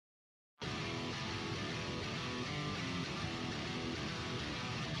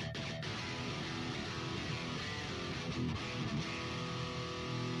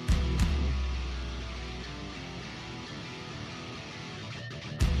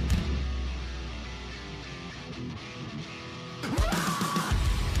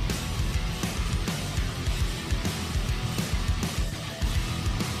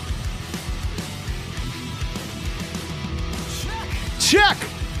check.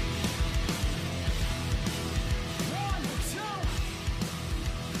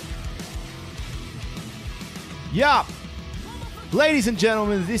 Yeah. Ladies and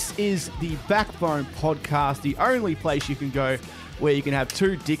gentlemen, this is the Backbone Podcast, the only place you can go where you can have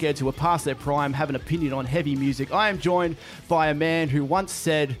two dickheads who are past their prime, have an opinion on heavy music. I am joined by a man who once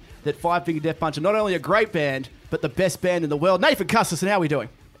said that Five Finger Death Punch are not only a great band, but the best band in the world. Nathan Custis, and how are we doing?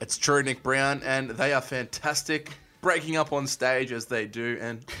 It's true, Nick Brown, and they are fantastic, breaking up on stage as they do,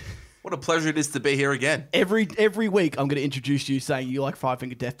 and what a pleasure it is to be here again. Every week, I'm going to introduce you saying you like Five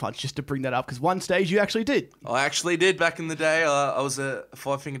Finger Death Punch, just to bring that up, because one stage you actually did. I actually did back in the day. I was a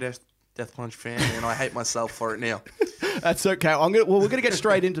Five Finger Death Punch fan, and I hate myself for it now. That's okay. We're going to get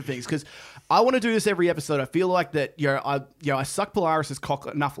straight into things, because I want to do this every episode. I feel like that, I sucked Polaris's cock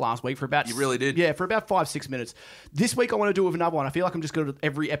enough last week for about... You really did? Yeah, for about 5-6 minutes. This week I want to do it with another one. I feel like I'm just going to,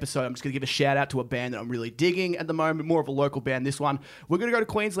 every episode, I'm just going to give a shout out to a band that I'm really digging at the moment, more of a local band. This one, we're going to go to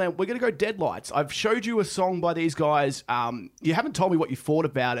Queensland. We're going to go Deadlights. I've showed you a song by these guys. You haven't told me what you thought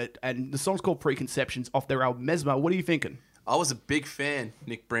about it, and the song's called Preconceptions off their album Mesmer. What are you thinking? I was a big fan,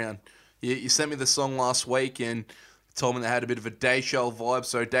 Nick Brown. You sent me the song last week, and told me they had a bit of a Dayshell vibe.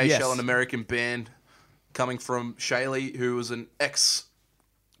 So Dayshell, an American band coming from Shaley, who was an ex...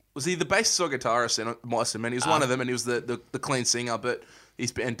 Was he the bassist or guitarist in Mice and Men? He was one of them, and he was the clean singer. But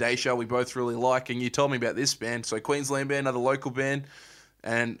his band Dayshell, we both really like. And you told me about this band. So Queensland band, another local band.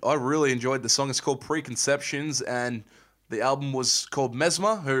 And I really enjoyed the song. It's called Preconceptions, and the album was called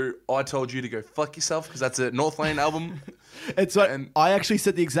Mesmer, who I told you to go fuck yourself, because that's a Northland album. It's like, I actually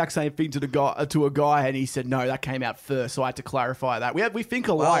said the exact same thing to a guy, and he said no, that came out first. So I had to clarify that. We think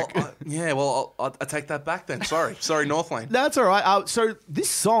alike. I take that back then. Sorry, Northland. That's all right. So this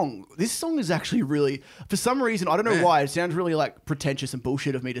song is actually really, for some reason, I don't know why, it sounds really like pretentious and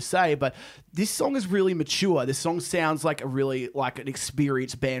bullshit of me to say, but this song is really mature. This song sounds like an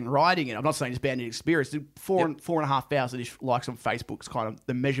experienced band writing it. I'm not saying this band is experienced. 4,500 likes on Facebook's kind of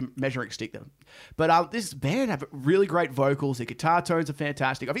the measuring stick there. But this band have really great vocals. Their guitar tones are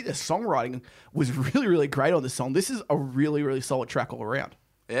fantastic. I think their songwriting was really, really great on this song. This is a really, really solid track all around.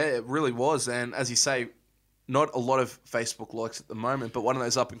 Yeah, it really was. And as you say, not a lot of Facebook likes at the moment, but one of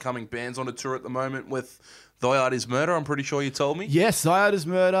those up-and-coming bands on a tour at the moment with Thy Art Is Murder, I'm pretty sure you told me. Yes, Thy Art Is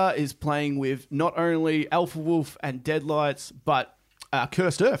Murder is playing with not only Alpha Wolf and Deadlights, but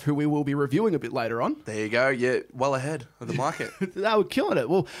Cursed Earth, who we will be reviewing a bit later on. There you go. Yeah, well ahead of the market. They were killing it.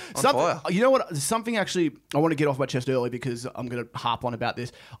 Well, you know what? Something actually I want to get off my chest early, because I'm going to harp on about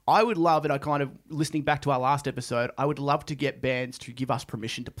this. I would love, and I kind of, listening back to our last episode, I would love to get bands to give us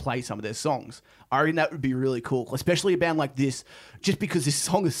permission to play some of their songs. I reckon that would be really cool, especially a band like this, just because this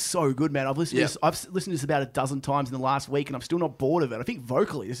song is so good, man. I've listened to this about a dozen times in the last week, and I'm still not bored of it. I think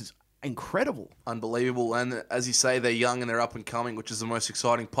vocally this is incredible. Unbelievable. And as you say, they're young and they're up and coming, which is the most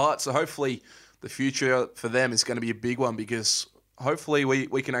exciting part. So hopefully the future for them is going to be a big one, because hopefully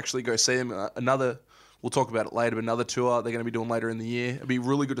we can actually go see them. We'll talk about it later, but another tour they're going to be doing later in the year. It'd be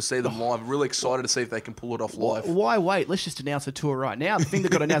really good to see them live. Really excited to see if they can pull it off live. Why wait? Let's just announce the tour right now. The thing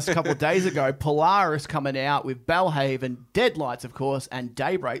that got announced a couple of days ago, Polaris coming out with Belhaven, Deadlights, of course, and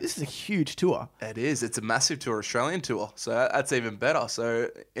Daybreak. This is a huge tour. It is. It's a massive tour, Australian tour. So that's even better. So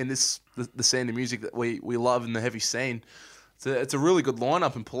in the scene of music that we love in the heavy scene, it's a really good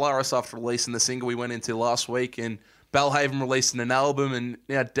lineup. And Polaris, after releasing the single we went into last week, and Belhaven releasing an album, and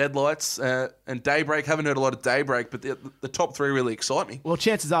now Deadlights and Daybreak. Haven't heard a lot of Daybreak, but the top three really excite me. Well,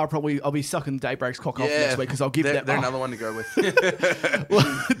 chances are I'll be sucking Daybreak's cock off next week, because I'll give they're another one to go with.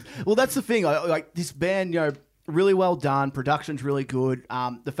 well, that's the thing. Like this band, really well done. Production's really good.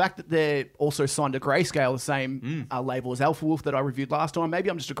 The fact that they're also signed to Grayscale, the same label as Alpha Wolf that I reviewed last time. Maybe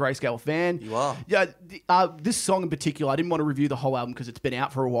I'm just a Grayscale fan. You are. Yeah. This song in particular, I didn't want to review the whole album because it's been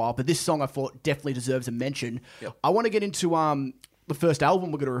out for a while, but this song I thought definitely deserves a mention. Yep. I want to get into the first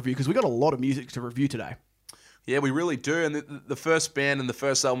album we're going to review, because we got a lot of music to review today. Yeah, we really do. And the first band and the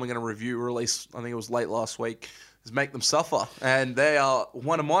first album we're going to review, released, I think it was late last week, is Make Them Suffer. And they are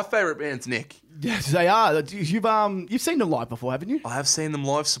one of my favourite bands, Nick. Yes, they are. You've seen them live before, haven't you? I have seen them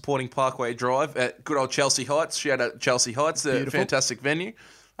live supporting Parkway Drive at good old Chelsea Heights. Shout out Chelsea Heights, a fantastic venue.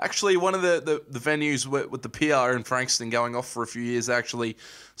 Actually, one of the venues with the PR in Frankston going off for a few years actually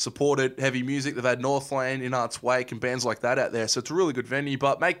supported heavy music. They've had Northland, In Art's Wake, and bands like that out there. So it's a really good venue.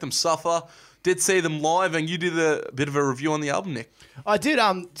 But Make Them Suffer, did see them live, and you did a bit of a review on the album, Nick. I did.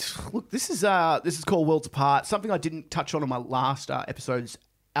 Look, this is called Worlds Apart. Something I didn't touch on my last episode's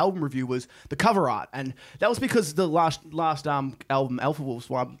album review was the cover art, and that was because the last album, Alpha Wolves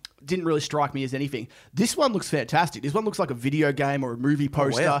one, didn't really strike me as anything. This one looks fantastic. This one looks like a video game or a movie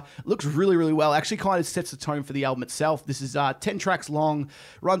poster. Wow. It looks really, really well. Actually kind of sets the tone for the album itself. This is 10 tracks long,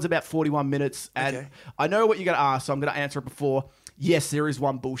 runs about 41 minutes, and I know what you're going to ask, so I'm going to answer it before. Yes, there is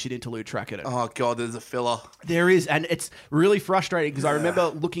one bullshit interlude track in it. Oh, God, there's a filler. There is, and it's really frustrating because I remember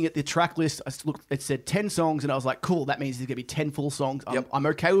looking at the track list, it said 10 songs, and I was like, cool, that means there's going to be 10 full songs. I'm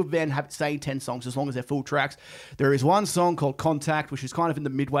okay with Ben saying 10 songs as long as they're full tracks. There is one song called Contact, which is kind of in the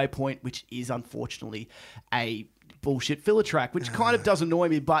midway point, which is unfortunately a bullshit filler track, which kind of does annoy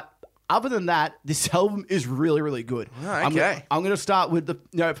me, but other than that, this album is really, really good. Oh, okay. I'm going to start with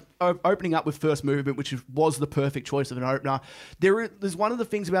opening up with First Movement, which was the perfect choice of an opener. There's one of the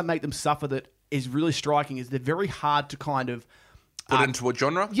things about Make Them Suffer that is really striking is they're very hard to kind of put into a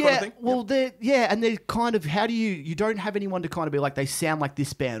genre yeah, kind of thing? Well, and they're kind of, how do you don't have anyone to kind of be like, they sound like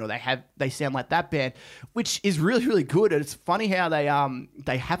this band or they sound like that band, which is really, really good. And it's funny how they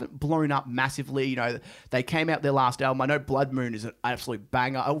haven't blown up massively. You know, they came out their last album. I know Blood Moon is an absolute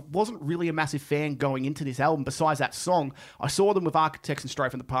banger. I wasn't really a massive fan going into this album. Besides that song, I saw them with Architects and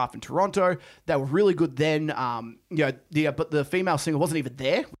Straight from the Path in Toronto. They were really good then. But the female singer wasn't even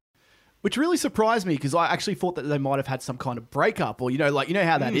there, which really surprised me because I actually thought that they might have had some kind of breakup or,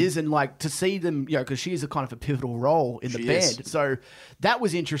 how that is. And to see them, because she is a kind of a pivotal role in the band. So that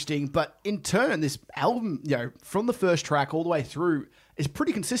was interesting. But in turn, this album, from the first track all the way through is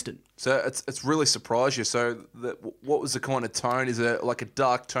pretty consistent. So it's really surprised you. So what was the kind of tone? Is it like a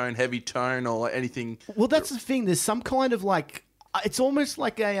dark tone, heavy tone or anything? Well, that's the thing. There's some kind of it's almost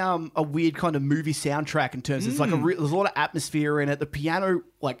like a weird kind of movie soundtrack in terms. It's like there's a lot of atmosphere in it. The piano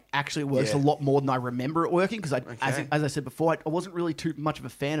actually works a lot more than I remember it working because as I said before, I wasn't really too much of a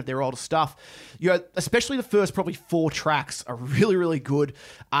fan of their older stuff. Especially the first probably 4 tracks are really, really good.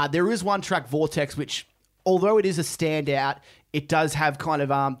 There is one track, Vortex, which although it is a standout, it does have kind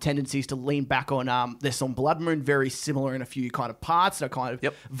of tendencies to lean back on there's some Blood Moon, very similar in a few kind of parts, so kind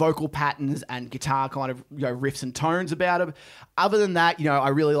of vocal patterns and guitar kind of riffs and tones about it. Other than that, I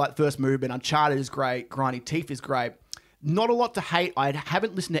really like First Movement. Uncharted is great. Grinding Teeth is great. Not a lot to hate. I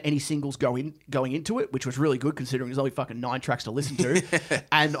haven't listened to any singles going into it, which was really good considering there's only fucking 9 tracks to listen to.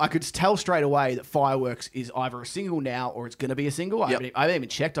 And I could tell straight away that Fireworks is either a single now or it's going to be a single. I haven't even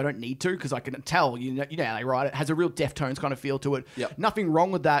checked. I don't need to because I can tell. You know how they write it. It has a real Deftones kind of feel to it. Nothing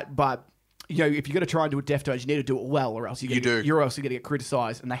wrong with that, but if you're going to try and do a Deftones, you need to do it well or else you're going to get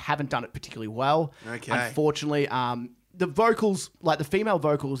criticised. And they haven't done it particularly well. Unfortunately, the vocals, the female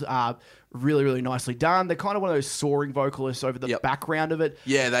vocals are really, really nicely done. They're kind of one of those soaring vocalists over the background of it.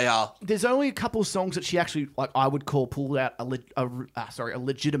 Yeah, they are. There's only a couple of songs that she actually, I would call pulled out a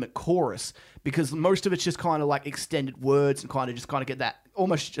legitimate chorus because most of it's just kind of extended words and kind of get that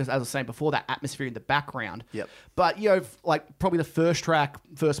almost just, as I was saying before, that atmosphere in the background. But, probably the first track,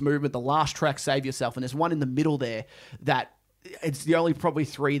 First Movement, the last track, Save Yourself, and there's one in the middle there that it's the only probably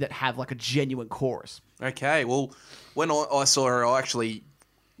 3 that have a genuine chorus. Okay, well, when I saw her, I actually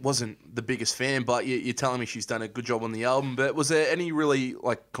wasn't the biggest fan, but you're telling me she's done a good job on the album. But was there any really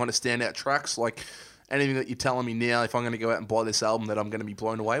kind of standout tracks, anything that you're telling me now, if I'm going to go out and buy this album, that I'm going to be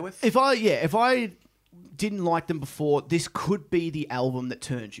blown away with? If I didn't like them before, this could be the album that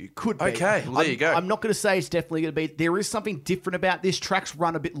turns you. Could be. Okay, well, there you go. I'm not going to say it's definitely going to be. There is something different about this. Tracks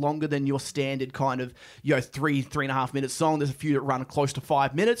run a bit longer than your standard kind of 3.5 minute song. There's a few that run close to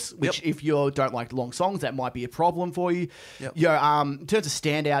 5 minutes, which if you don't like long songs, that might be a problem for you. In terms of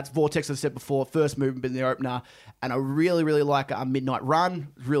standouts, Vortex, as I said before, First Movement in the opener, and I really, really like Midnight Run.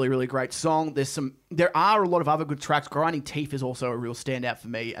 Really, really great song. There are a lot of other good tracks. Grinding Teeth is also a real standout for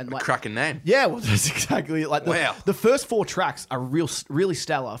me. And cracking name. Yeah, well, that's exactly it. The first 4 tracks are really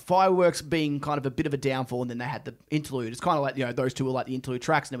stellar. Fireworks being kind of a bit of a downfall, and then they had the interlude. It's kind of those 2 were the interlude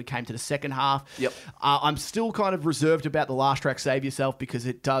tracks, and then we came to the second half. I'm still kind of reserved about the last track, Save Yourself, because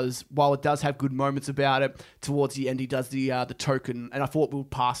while it does have good moments about it, towards the end he does the token, and I thought we'll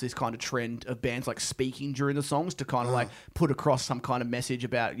pass this kind of trend of bands speaking during the songs to kind of put across some kind of message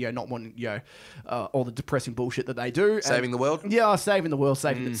about not wanting all the depressing bullshit that they do. Saving the world? Yeah, saving the world,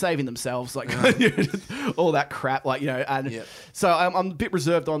 saving themselves, all that crap, So I'm a bit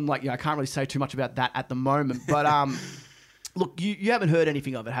reserved on, I can't really say too much about that at the moment, but look, you haven't heard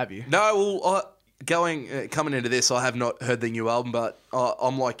anything of it, have you? No, well, coming into this, I have not heard the new album, but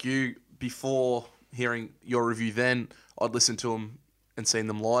I'm like you. Before hearing your review then, I'd listened to them and seen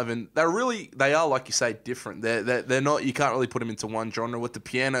them live, and they are, like you say, different. They're not, you can't really put them into one genre. With the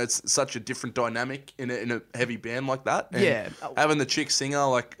piano, it's such a different dynamic in a heavy band like that. And having the chick singer,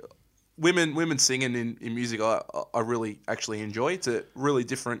 women singing in music, I really actually enjoy. It's a really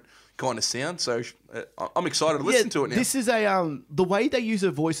different kind of sound. So I'm excited to listen to it now. This is the way they use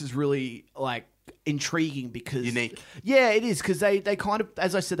her voice is really like intriguing because unique. Yeah, it is because they kind of,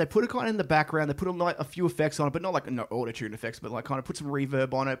 as I said, they put it kind of in the background. They put like a few effects on it, but not like no auto-tune effects, but like kind of put some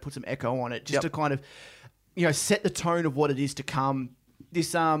reverb on it, put some echo on it, just to kind of set the tone of what it is to come.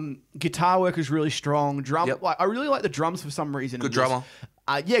 This guitar work is really strong. Like I really like the drums for some reason. Good drummer.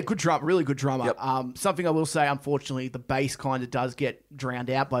 Really good drummer. Yep. Something I will say, unfortunately, the bass kind of does get drowned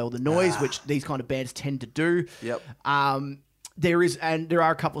out by all the noise, which these kind of bands tend to do. Yep. There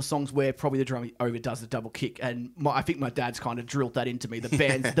are a couple of songs where probably the drum overdoes the double kick, and I think my dad's kind of drilled that into me. The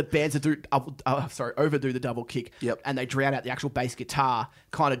bands that overdo the double kick, and they drown out the actual bass guitar,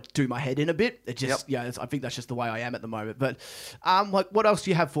 kind of do my head in a bit. It just, I think that's just the way I am at the moment. But like, what else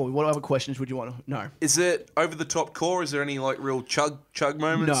do you have for me? What other questions would you want to know? Is it over the top core? Is there any like real chug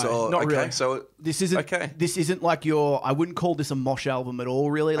moments? No, not really. So this isn't like I wouldn't call this a mosh album at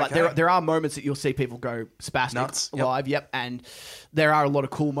all. Really, like there are moments that you'll see people go spastic nuts live. And there are a lot of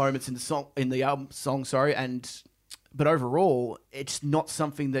cool moments in the album song, but overall, it's not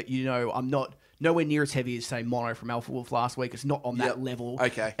something that I'm not nowhere near as heavy as say Mono from Alpha Wolf last week. It's not on that level.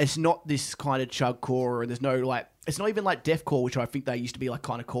 Okay, it's not this kind of chug core, and there's no like. It's not even like deathcore, which I think they used to be like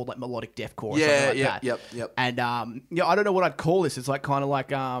kind of called like melodic deathcore. Or something like that. Yep. And I don't know what I'd call this. It's like kind of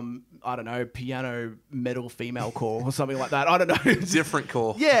like I don't know, piano metal female core or something like that. I don't know. Different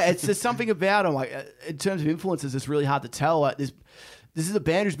core. Yeah, there's something about them. Like in terms of influences, it's really hard to tell. Like this is a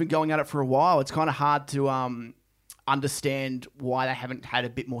band who's been going at it for a while. It's kind of hard to understand why they haven't had a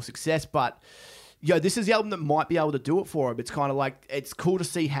bit more success, but. This is the album that might be able to do it for them. It's kind of like, it's cool to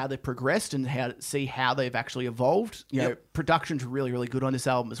see how they've progressed and see how they've actually evolved. Production's really, really good on this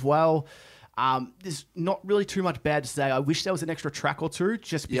album as well. There's not really too much bad to say. I wish there was an extra track or two,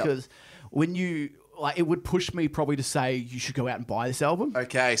 just because when you... Like, it would push me probably to say you should go out and buy this album.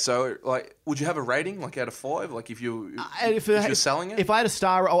 Okay, so like, would you have a rating like out of 5? Like if you're selling it? If I had a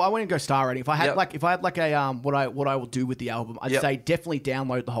star, I wouldn't go star rating. If I had a what I will do with the album, I'd say definitely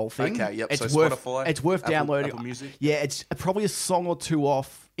download the whole thing. Okay, It's so worth Spotify, it's worth downloading. Apple Music. Yeah, it's probably a song or two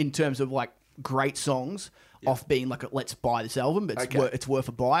off in terms of like great songs. Off being like let's buy this album, but it's worth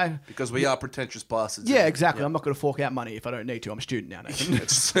a buy. Because we are pretentious bastards. Yeah, exactly. I'm not going to fork out money if I don't need to. I'm a student now, Nathan.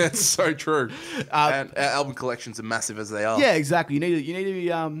 it's so true. And our album collections are massive as they are. Yeah, exactly. You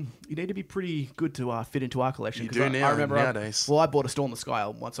need to be pretty good to fit into our collection. You do now. I remember nowadays. I bought a Storm the Sky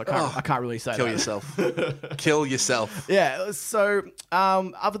album once. I can't really say kill yourself. Kill yourself. Yeah. So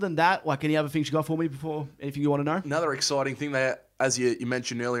other than that, like any other things you got for me before anything you want to know? Another exciting thing that. As you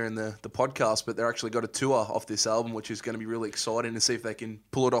mentioned earlier in the podcast, but they're actually got a tour off this album, which is going to be really exciting to see if they can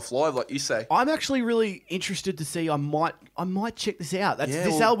pull it off live, like you say. I'm actually really interested to see. I might check this out.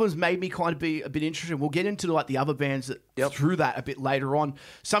 This album's made me kind of be a bit interested. We'll get into like the other bands through that a bit later on.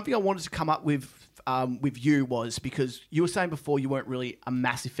 Something I wanted to come up with you was because you were saying before you weren't really a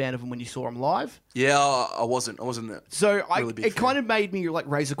massive fan of them when you saw them live. Yeah, I wasn't. So it kind of made me like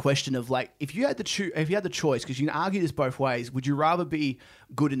raise a question of like if you had the choice, because you can argue this both ways. Would you rather be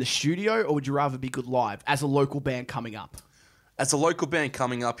good in the studio or would you rather be good live as a local band coming up? As a local band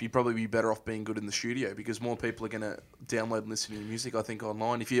coming up, you'd probably be better off being good in the studio because more people are going to download and listen to your music. I think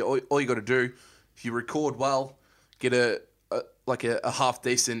online, if you all you got to do, if you record well, get a half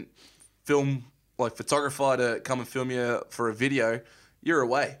decent film. Like photographer to come and film you for a video, you're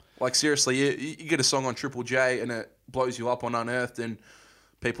away. Like seriously, you get a song on Triple J and it blows you up on Unearthed, and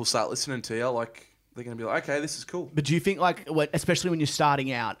people start listening to you. Like they're gonna be like, okay, this is cool. But do you think like, especially when you're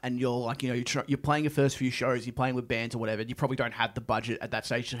starting out and you're like, you're playing your first few shows, you're playing with bands or whatever, you probably don't have the budget at that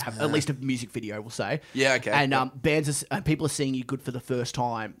stage to have at least a music video, we'll say. Yeah, okay. And people are seeing you good for the first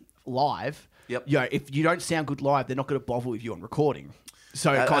time live. Yep. If you don't sound good live, they're not going to bother with you on recording.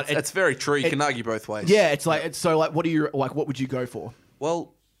 So that's very true. You can argue both ways. Yeah, it's like what would you go for?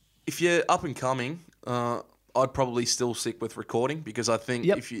 Well, if you're up and coming, I'd probably still stick with recording because I think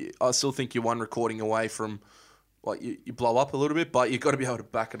I still think you're one recording away from like you blow up a little bit, but you've got to be able to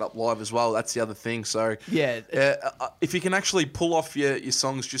back it up live as well. That's the other thing. So if you can actually pull off your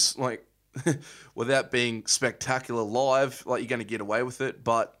songs just like without being spectacular live, like you're going to get away with it.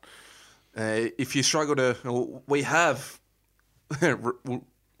 But if you struggle to, we have.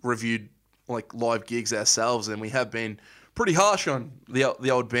 Reviewed like live gigs ourselves, and we have been pretty harsh on the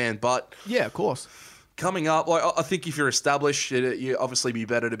old band. But yeah, of course, coming up, like I think if you're established, you obviously be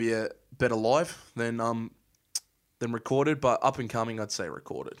better to be a better live than recorded. But up and coming, I'd say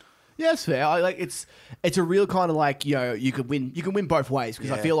recorded. Yeah, it's fair. It's a real kind of like, you can win both ways,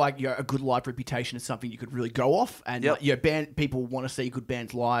 because I feel like a good live reputation is something you could really go off, and band people want to see good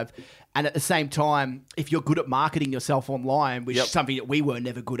bands live, and at the same time, if you're good at marketing yourself online, which is something that we were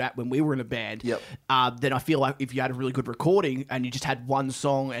never good at when we were in a band, then I feel like if you had a really good recording and you just had one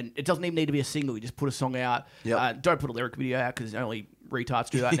song, and it doesn't even need to be a single, you just put a song out, don't put a lyric video out, because only retards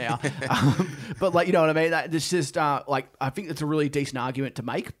do that now. But like, you know what I mean? It's just like, I think it's a really decent argument to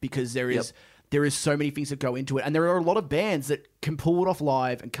make, because there is so many things that go into it, and there are a lot of bands that can pull it off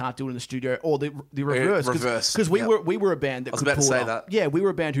live and can't do it in the studio, or the reverse. Because we were a band that could pull it off. That. Yeah, we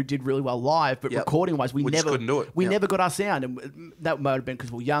were a band who did really well live, but recording wise, we never couldn't do it. We never got our sound, and that might have been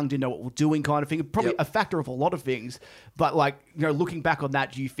because we were young, didn't know what we were doing, kind of thing. Probably a factor of a lot of things. But like, looking back on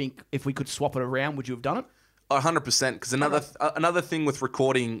that, do you think if we could swap it around, would you have done it? 100%. Because another thing with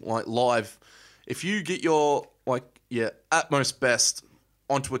recording like live, if you get your utmost best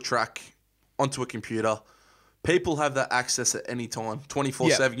onto a track, onto a computer, people have that access at any time,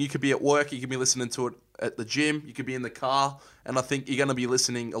 24/7. You could be at work, you could be listening to it at the gym, you could be in the car, and I think you're going to be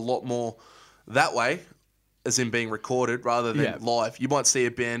listening a lot more that way, as in being recorded rather than live. You might see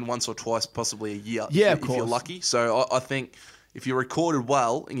a band once or twice, possibly a year, if you're lucky. So I think if you recorded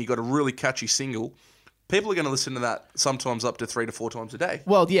well and you got a really catchy single, people are going to listen to that sometimes up to 3 to 4 times a day.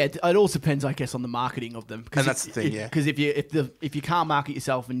 Well, yeah, it all depends, I guess, on the marketing of them. And that's the thing, Because if you can't market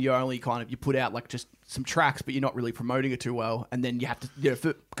yourself and you only you put out like just some tracks, but you're not really promoting it too well, and then you have to,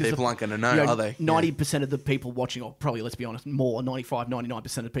 because people aren't going to know, are they? 90% of the people watching, or probably, let's be honest, more, 95,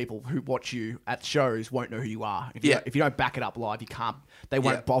 99% of people who watch you at shows won't know who you are. If you don't back it up live, you can't. They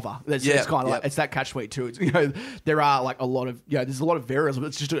won't bother. It's kind of like, it's that catch-22. It's, there are like a lot of, there's a lot of variables, but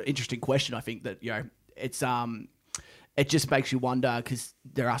it's just an interesting question. I think that it's it just makes you wonder, because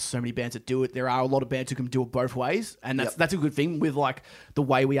there are so many bands that do it. There are a lot of bands who can do it both ways, and that's a good thing with like the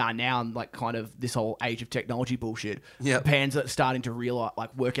way we are now, and like kind of this whole age of technology bullshit. Bands that are starting to realize,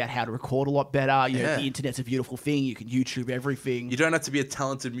 like, work out how to record a lot better. The internet's a beautiful thing. You can YouTube everything. You don't have to be a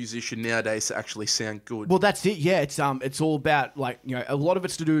talented musician nowadays to actually sound good. Well, that's it. Yeah, it's all about like, a lot of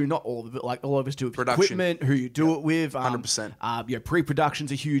it's to do, not all of it, like a lot of it's to do with production, equipment, who you do it with. 100%.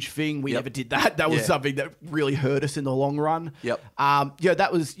 Pre-production's a huge thing. We never did that. That was something that really hurt us in the long run.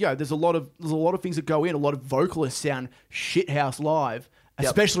 That was, there's a lot of things that go in. A lot of vocalists sound shithouse live,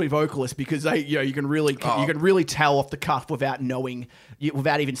 especially vocalists, because they, you can really tell off the cuff without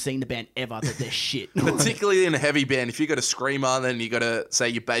even seeing the band ever that they're shit. Particularly in a heavy band, if you got a screamer, then you got to say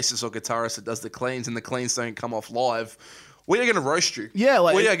your bassist or guitarist that does the cleans, and the cleans don't come off live. We are going to roast you. Yeah,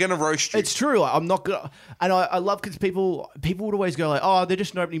 like, we are going to roast you. It's true. Like, I'm not gonna, and I love, because people would always go like, oh, they're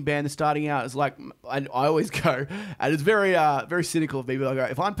just an opening band, they're starting out. It's like, and I always go, and it's very very cynical of me, but I go,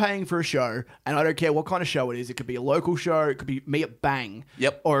 if I'm paying for a show, and I don't care what kind of show it is, it could be a local show, it could be me at Bang,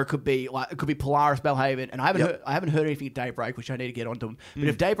 or it could be Polaris, Belhaven, and I haven't heard anything at Daybreak, which I need to get onto them. But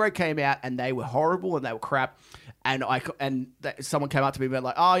if Daybreak came out and they were horrible and they were crap, and someone came up to me and went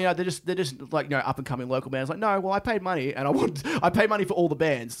like, oh, they're just like, up and coming local bands. Like, no, well, I paid money, and I paid money for all the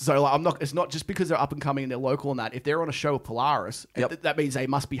bands. So like, it's not just because they're up and coming and they're local and that. If they're on a show with Polaris, that means they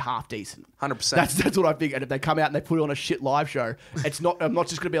must be half decent. 100%. That's what I think. And if they come out and they put on a shit live show, I'm not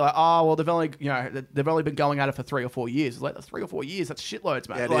just going to be like, oh, well, they've only been going at it for 3 or 4 years. It's like, that's 3 or 4 years. That's shitloads,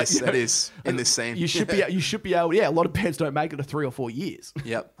 man. Yeah, it is in this scene. You should be able. Yeah, a lot of bands don't make it to 3 or 4 years.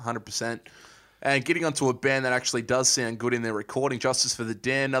 Yep, 100%. And getting onto a band that actually does sound good in their recording, Justice for the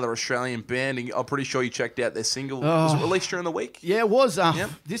Dan, another Australian band. And I'm pretty sure you checked out their single. Was it released during the week? Yeah, it was.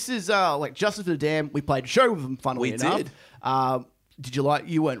 This is like Justice for the Dan. We played a show with them, funnily enough. We did. Did you like?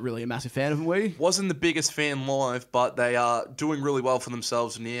 You weren't really a massive fan of them, were you? Wasn't the biggest fan live, but they are doing really well for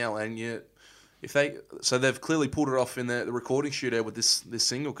themselves now. And so they've clearly pulled it off in the recording studio with this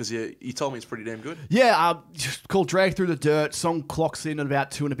single, because you told me it's pretty damn good. Yeah, just called "Drag Through the Dirt." Song clocks in at about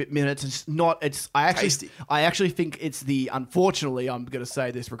 2 and a bit minutes. Tasty. I actually think it's unfortunately, I'm going to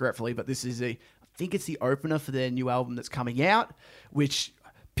say this regretfully, but I think it's the opener for their new album that's coming out, which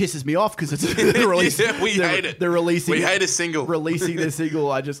pisses me off, because it's we hate it. They're releasing. We hate a single. Releasing their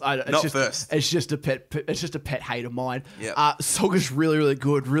single. First. It's just a pet hate of mine. Song is really, really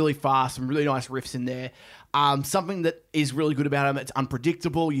good, really fast, some really nice riffs in there. Something that is really good about them, it's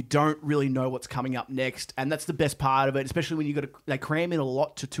unpredictable. You don't really know what's coming up next, and that's the best part of it, especially when they cram in a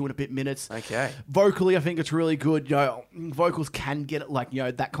lot to 2 and a bit minutes. Okay. Vocally, I think it's really good. Vocals can get it, like,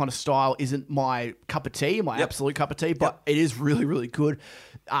 that kind of style isn't my cup of tea, absolute cup of tea, but it is really, really good.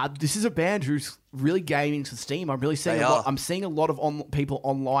 This is a band who's really gaining some steam. I'm seeing a lot of people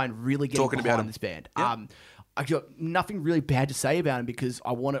online really getting talking behind this band. I got nothing really bad to say about him, because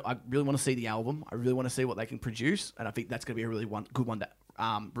I really want to see the album. I really want to see what they can produce, and I think that's going to be a really good one to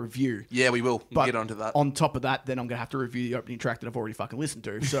review. Yeah, we will. We'll But get onto that. on top of that, then I'm going to have to review the opening track that I've already fucking listened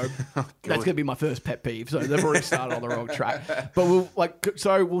to. So that's going to be my first pet peeve. So they've already started on the wrong track. But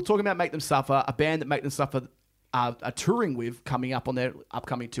we'll talk about Make Them Suffer. A band that Make Them Suffer are touring with coming up on their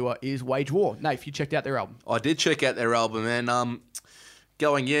upcoming tour is Wage War. Nath, you checked out their album? I did check out their album, and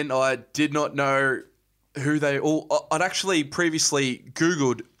going in, I did not know who they all... I'd actually previously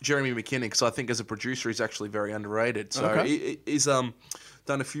Googled Jeremy McKinnon because I think as a producer he's actually very underrated. So he's done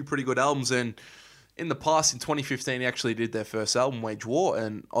a few pretty good albums, and in the past, in 2015, he actually did their first album, Wage War,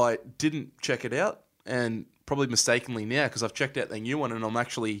 and I didn't check it out, and probably mistakenly now because I've checked out their new one and I'm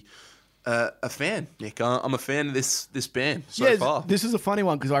actually... a fan, Nick. I'm a fan of this band so far. This is a funny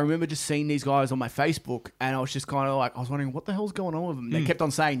one because I remember just seeing these guys on my Facebook and I was just kind of like, I was wondering what the hell's going on with them. They kept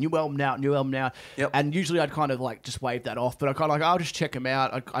on saying new album now, new album now. Yep. And usually I'd kind of like just wave that off, but I kind of like, I'll just check them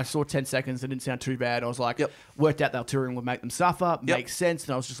out. I saw 10 seconds. It didn't sound too bad. I was like, worked out they're touring with Make Them Suffer. Makes sense.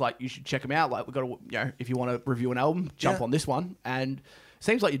 And I was just like, you should check them out. Like we've got to, if you want to review an album, jump on this one. And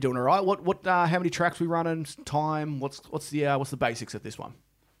seems like you're doing all right. How many tracks we running? Time? What's the basics of this one?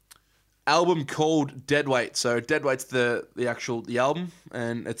 Album called Deadlights. So Deadlights the album,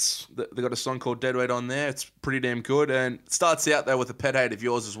 and they got a song called Deadweight on there. It's pretty damn good, and it starts out there with a pet hate of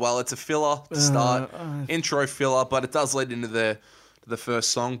yours as well. It's a filler to start, intro filler, but it does lead into the first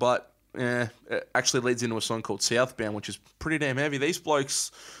song. But it actually leads into a song called Southbound, which is pretty damn heavy. These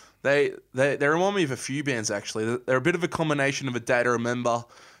blokes, they remind me of a few bands actually. They're a bit of a combination of A Day to Remember,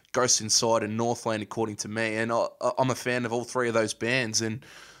 Ghost Inside, and Northland, according to me. And I'm a fan of all three of those bands, and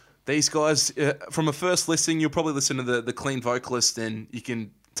these guys, from a first listening, you'll probably listen to the clean vocalist and you can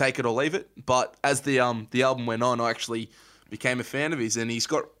take it or leave it. But as the album went on, I actually became a fan of his, and he's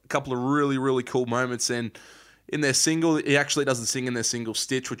got a couple of really, really cool moments. And in their single, he actually doesn't sing in their single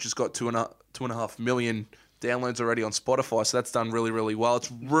Stitch, which has got 2.5 million downloads already on Spotify. So that's done really, really well.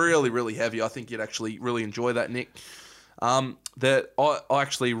 It's really, really heavy. I think you'd actually really enjoy that, Nick. I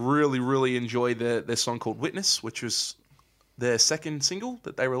actually really, really enjoy their song called Witness, which was their second single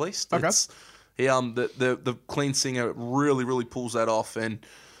that they released. Okay. The clean singer really, really pulls that off, and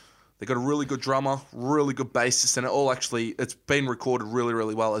they got a really good drummer, really good bassist, and it's been recorded really,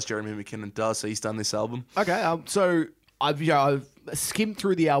 really well as Jeremy McKinnon does. So he's done this album. Okay, so I've skimmed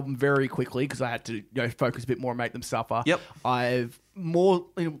through the album very quickly because I had to focus a bit more and Make Them Suffer. Yep. I've more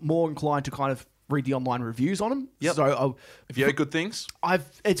inclined to kind of read the online reviews on them. Yep. So have you heard good things?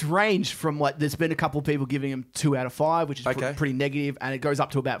 It's ranged from there's been a couple of people giving them 2 out of 5, which is pretty negative, and it goes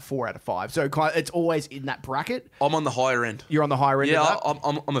up to about 4 out of 5. So it's always in that bracket. I'm on the higher end. You're on the higher end. Yeah, of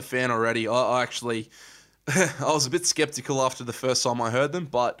that? I'm a fan already. I actually I was a bit skeptical after the first time I heard them,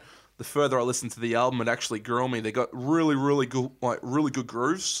 but the further I listened to the album, it actually grew on me. They got really, really good, really good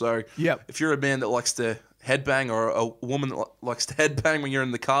grooves. So if you're a man that likes to headbang, or a woman that likes to headbang when you're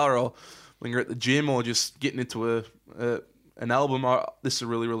in the car, or when you're at the gym, or just getting into an album, this is a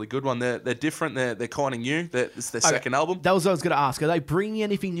really, really good one. They're different. They're kind of new. It's their second album. That was what I was going to ask. Are they bringing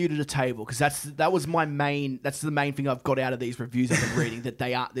anything new to the table? Because that's the main thing I've got out of these reviews I've been reading.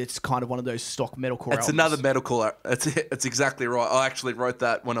 It's kind of one of those stock metalcore. It's another metalcore. It's exactly right. I actually wrote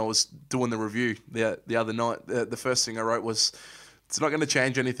that when I was doing the review the other night. The first thing I wrote was, it's not going to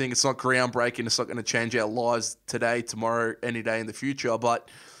change anything. It's not groundbreaking. It's not going to change our lives today, tomorrow, any day in the future. But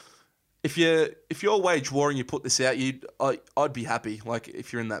if you're Wage War and you put this out, I'd be happy. Like,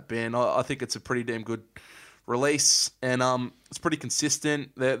 if you're in that band, I think it's a pretty damn good release, and it's pretty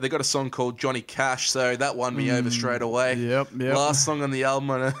consistent. They got a song called Johnny Cash, so that won me over straight away. Yep. Last song on the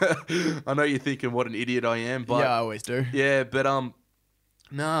album. I know you're thinking what an idiot I am, but yeah, I always do. Yeah, but I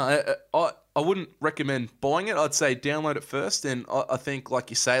wouldn't recommend buying it. I'd say download it first, and I think, like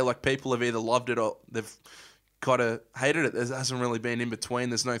you say, like, people have either loved it or they've kind of hated it. There hasn't really been in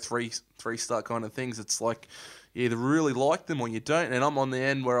between. There's no three-star kind of things. It's like you either really like them or you don't. And I'm on the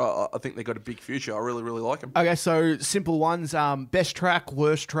end where I think they got a big future. I really, really like them. Okay, so simple ones. Best track,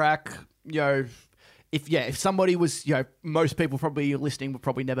 worst track. If somebody was, most people probably listening would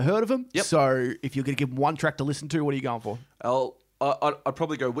probably never heard of them. Yep. So if you're going to give them one track to listen to, what are you going for? I'd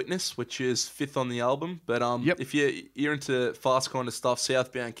probably go Witness, which is 5th on the album. But if you're into fast kind of stuff,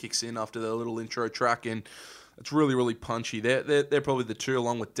 Southbound kicks in after the little intro track, and it's really, really punchy. They're probably the two,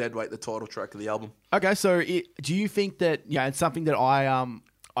 along with Deadweight, the title track of the album. Okay, so do you think that, it's something that I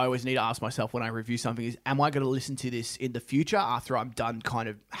I always need to ask myself when I review something is, am I going to listen to this in the future after I'm done kind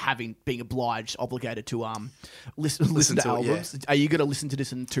of being obligated to listen to albums? Are you going to listen to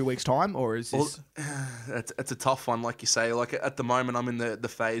this in 2 weeks' time, or is this... It's a tough one, like you say. Like at the moment, I'm in the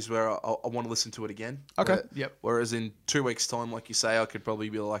phase where I want to listen to it again. Okay, yep. Whereas in 2 weeks' time, like you say, I could probably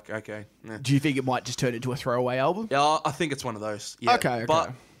be like, okay. Do you think it might just turn into a throwaway album? Yeah, I think it's one of those. Yeah. Okay.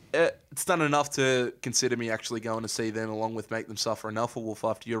 But it's done enough to consider me actually going to see them along with Make Them Suffer and Alpha Wolf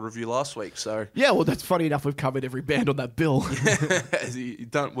after your review last week. So yeah, well, that's funny enough. We've covered every band on that bill.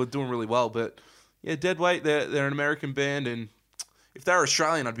 We're doing really well, but yeah, Deadweight, they're an American band, and if they're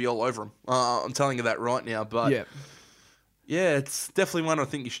Australian, I'd be all over them. I'm telling you that right now. But yeah, it's definitely one I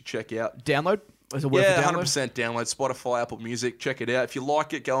think you should check out. Download? Is it worth a download? 100% download. Spotify, Apple Music, check it out. If you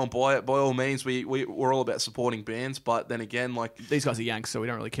like it, go and buy it. By all means, we're all about supporting bands, but then again, like... These guys are Yanks, so we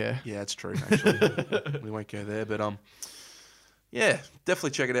don't really care. Yeah, it's true, actually. We won't go there, but yeah,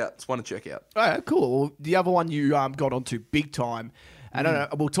 definitely check it out. It's one to check out. All right, cool. Well, the other one you got onto big time, and I don't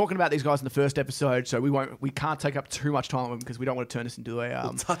know, we were talking about these guys in the first episode, so we can't take up too much time on them because we don't want to turn this into a...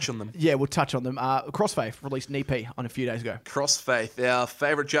 we'll touch on them. Yeah, we'll touch on them. Crossfaith released an EP on a few days ago. Crossfaith, our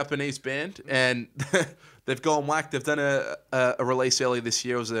favourite Japanese band, and they've gone whack. They've done a release earlier this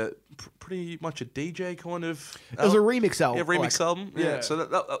year. It was pretty much a DJ kind of... It was a remix album. Yeah, remix album. Yeah. So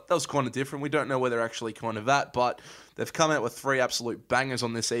that was kind of different. We don't know where they're actually kind of at, but they've come out with 3 absolute bangers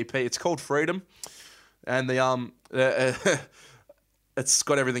on this EP. It's called Freedom, and it's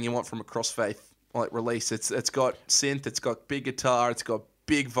got everything you want from a Crossfaith release. It's got synth, it's got big guitar, it's got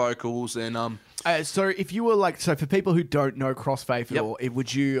big vocals, and so if you were so for people who don't know Crossfaith at all,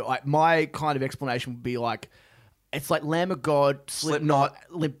 would you my kind of explanation would be it's like Lamb of God, Slipknot,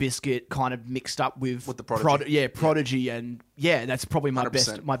 Limp Bizkit kind of mixed up with the Prodigy. Prodigy, and that's probably my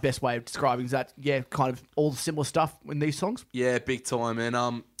 100%. best way of describing that. Yeah, kind of all the similar stuff in these songs. Yeah, big time.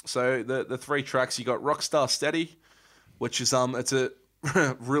 And so the 3 tracks, you got Rockstar Steady, which is it's a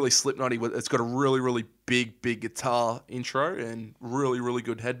really Slipknotty. It's got a really, really big guitar intro and really, really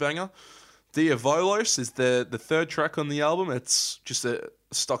good headbanger. Dia Volos is the 3rd track on the album. It's just a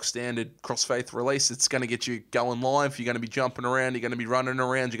stock standard Crossfaith release. It's going to get you going live. You're going to be jumping around. You're going to be running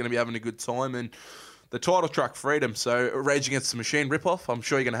around. You're going to be having a good time. And the title track, Freedom. So Rage Against the Machine ripoff. I'm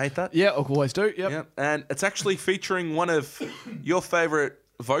sure you're going to hate that. Yeah, always do. Yep. And it's actually featuring one of your favourite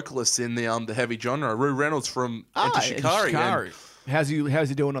vocalists in the heavy genre, Rue Reynolds from Enter Shikari. How's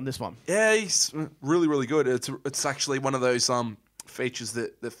he doing on this one? Yeah, he's really, really good. It's actually one of those features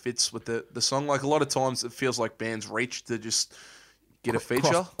that fits with the song. Like a lot of times it feels like bands reach to just get a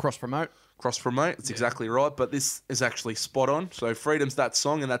feature. Cross promote. That's exactly right. But this is actually spot on. So Freedom's that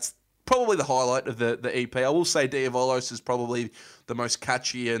song, and that's probably the highlight of the EP. I will say Dia Volos is probably the most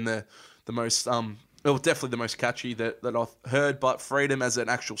catchy and the most definitely the most catchy that I've heard. But Freedom as an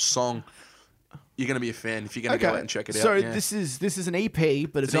actual song, you're going to be a fan if you're going to go out and check it out. So this is an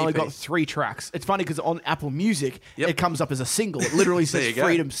EP, but it's only got 3 tracks. It's funny because on Apple Music, it comes up as a single. It literally says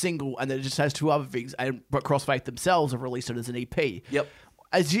Freedom single, and then it just has 2 other things. But Crossfaith themselves have released it as an EP. Yep.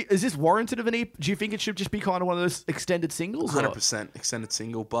 Is this warranted of an EP? Do you think it should just be kind of one of those extended singles? 100% extended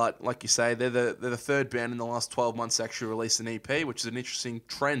single, but like you say, they're the 3rd band in the last 12 months to actually release an EP, which is an interesting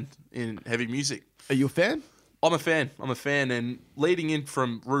trend in heavy music. Are you a fan? I'm a fan, and leading in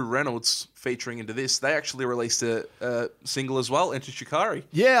from Rue Reynolds featuring into this, they actually released a single as well, Enter Shikari.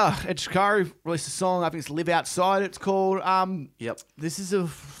 Yeah, Enter Shikari released a song. I think it's Live Outside. It's called. Yep. This is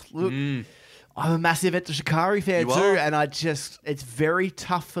I'm a massive Enter Shikari fan too, and it's very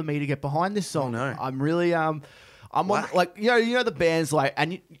tough for me to get behind this song. Oh, no. I'm really I'm on you know the bands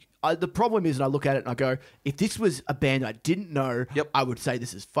the problem is, and I look at it and I go, if this was a band I didn't know, I would say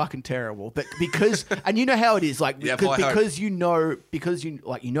this is fucking terrible. But because, and you know how it is, because you know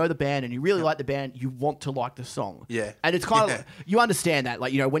the band and you really like the band, you want to like the song. Yeah. And it's kind of, you understand that,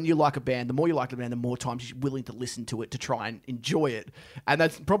 when you like a band, the more you like the band, the more times you're willing to listen to it to try and enjoy it. And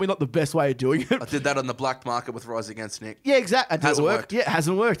that's probably not the best way of doing it. I did that on the black market with Rise Against Nick. Yeah, exactly. Hasn't worked. Yeah, it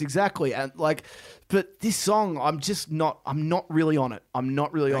hasn't worked, exactly. And but this song, I'm not really on it. I'm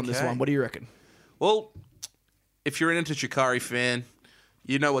not really on this one. What do you reckon? Well, if you're an Enter Shikari fan,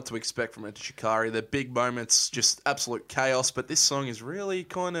 you know what to expect from Enter Shikari. The big moments, just absolute chaos. But this song is really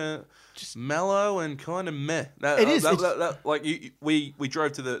kind of just mellow and kind of meh. It is. We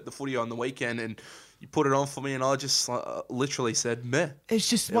drove to the footy on the weekend and you put it on for me, and I just literally said meh. It's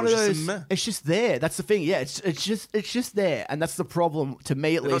just one of those. It's just there. That's the thing. Yeah, it's just there, and that's the problem to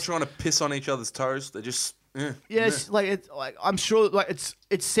me at least. They're not trying to piss on each other's toes. They're just Yes, like it's like I'm sure like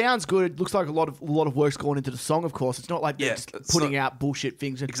it sounds good. It looks like a lot of work's gone into the song. Of course, it's not like they're just putting out bullshit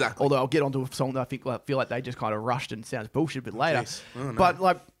things. Exactly. Although I'll get onto a song that I feel like they just kind of rushed and sounds bullshit a bit later. Oh, no. But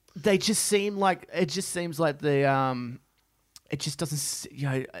like they just seem like it just seems like the it just doesn't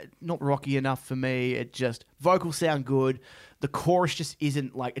not rocky enough for me. It just vocals sound good. The chorus just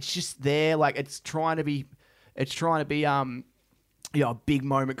isn't like it's just there. Like it's trying to be a big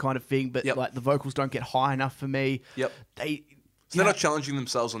moment kind of thing, but like the vocals don't get high enough for me. Yep. They're not challenging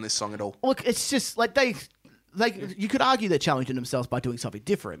themselves on this song at all. Look, it's just like you could argue they're challenging themselves by doing something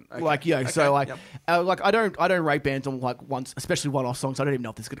different. Okay. Like, so like, like I don't rate bands on like once, especially one-off songs. I don't even know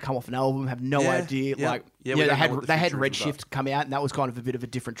if this is going to come off an album. Have no idea. Like, they had Redshift come out, and that was kind of a bit of a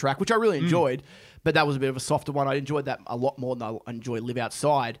different track, which I really enjoyed. But that was a bit of a softer one. I enjoyed that a lot more than I enjoy Live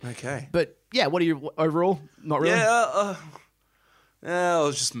Outside. Okay. But yeah, what are you overall? Not really. Yeah, it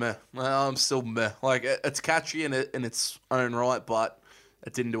was just meh. Well, I'm still meh. Like, it's catchy in its own right, but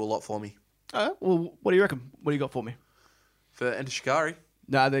it didn't do a lot for me. Well, what do you reckon? What do you got for me? For Enter Shikari?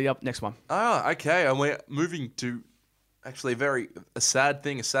 No, the next one. Oh, okay. And we're moving to actually a sad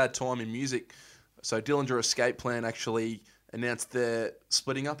time in music. So Dillinger Escape Plan actually announced they're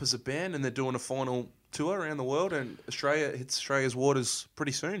splitting up as a band and they're doing a final tour around the world, and Australia hits Australia's waters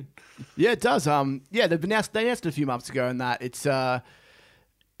pretty soon. Yeah, it does. They announced it a few months ago, and that it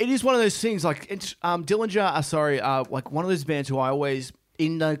is one of those things like Dillinger. Like one of those bands who I always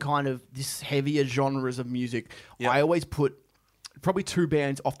in the kind of this heavier genres of music. I always put probably two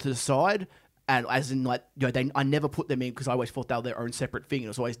bands off to the side. And as in, like, I never put them in because I always thought they were their own separate thing. It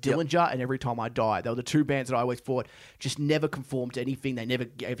was always Dillinger and Every Time I Die. They were the two bands that I always thought just never conformed to anything. They never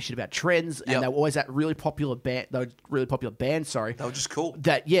gave a shit about trends. And they were always that really popular band. They were really popular band, sorry. They were just cool.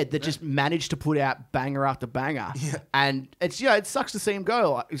 That just managed to put out banger after banger. Yeah. And it's, it sucks to see them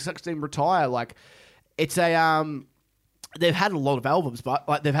go. Like, it sucks to see them retire. Like, it's they've had a lot of albums, but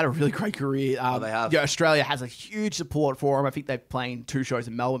like they've had a really great career. They have. Australia has a huge support for them. I think they're playing 2 shows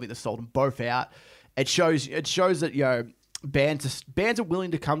in Melbourne. I think they've sold them both out. It shows that bands are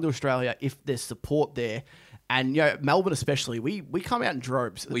willing to come to Australia if there's support there, and Melbourne especially. We come out in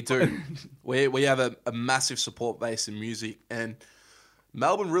droves. We do. we have a massive support base in music, and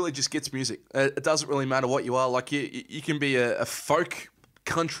Melbourne really just gets music. It doesn't really matter what you are. Like you can be a folk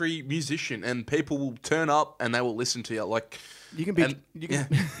country musician and people will turn up and they will listen to you. Like you can be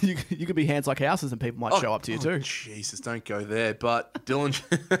you can be Hands Like Houses and people might show up to you too. Jesus, don't go there. But Dillinger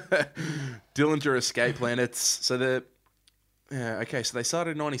Escape Plan, so they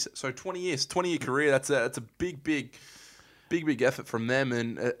started in 90, so 20 year career. That's a big effort from them,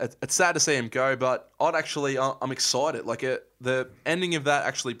 and it's sad to see him go, but I'm excited. Like the ending of that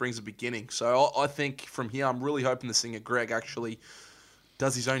actually brings a beginning. So I think from here I'm really hoping the singer Greg actually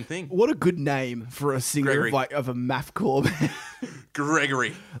does his own thing. What a good name for a singer of a mathcore band.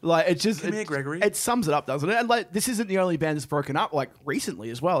 Gregory. Like it just Come here, Gregory. It sums it up, doesn't it? And like this isn't the only band that's broken up like recently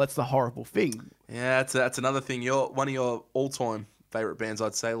as well. That's the horrible thing. Yeah, that's another thing. You're one of your all-time favorite bands,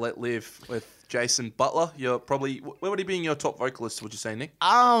 I'd say. Let Live with Jason Butler. You're probably where would he be in your top vocalists? Would you say, Nick?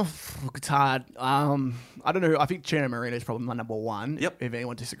 Look, it's hard. I don't know. I think Chino Marino is probably my number one. Yep. If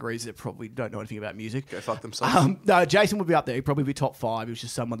anyone disagrees, they probably don't know anything about music. Go fuck themselves. No, Jason would be up there. He'd probably be top 5. He was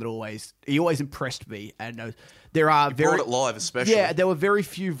just someone that always impressed me. And there are brought it live, especially. Yeah, there were very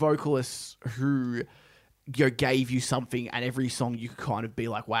few vocalists who gave you something, and every song you could kind of be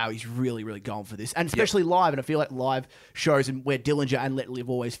like, wow, he's really, really going for this. And especially live, and I feel like live shows and where Dillinger and Let Live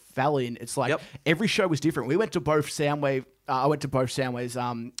always fell in, it's like every show was different. We went to both Soundwave. I went to both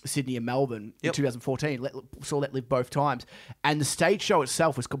Soundwaves, Sydney and Melbourne in 2014. Saw Let Live both times, and the stage show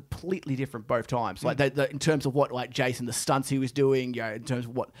itself was completely different both times. Like in terms of what like Jason, the stunts he was doing, in terms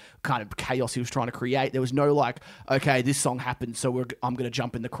of what kind of chaos he was trying to create. There was no like, okay, this song happened, so I'm going to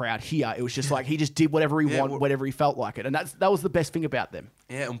jump in the crowd here. It was just like he just did whatever he wanted, whatever he felt like it, and that was the best thing about them.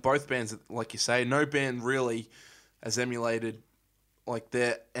 Yeah, and both bands, like you say, no band really has emulated like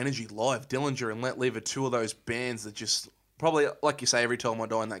their energy live. Dillinger and Let Live are two of those bands that just. Probably, like you say, Every Time I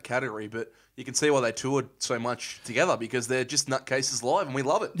Die in that category, but you can see why they toured so much together because they're just nutcases live and we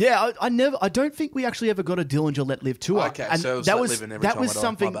love it. Yeah, I don't think we actually ever got a Dillinger Let Live tour. Okay, and so it was Let Live and Every Time I Die.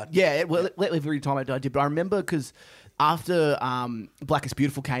 Something, Let Live Every Time I Die did, but I remember because after Black is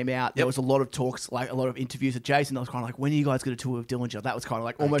Beautiful came out, there was a lot of talks, like a lot of interviews with Jason. I was kind of like, when are you guys going to tour with Dillinger? That was kind of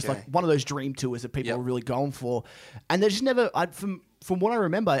like almost like one of those dream tours that people were really going for. And they just never, from what I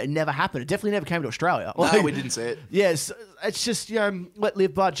remember, it never happened. It definitely never came to Australia. No, we didn't see it. Yes, it's just, Let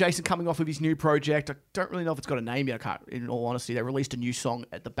Live, but Jason coming off with his new project. I don't really know if it's got a name yet. I can't, in all honesty. They released a new song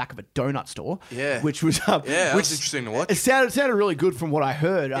at the back of a donut store. Yeah. Which was... that was interesting to watch. It sounded really good from what I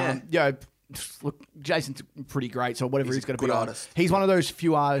heard. look, Jason's pretty great, so whatever he's going to be good on. artist. He's one of those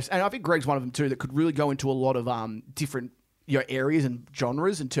few artists, and I think Greg's one of them too, that could really go into a lot of different areas and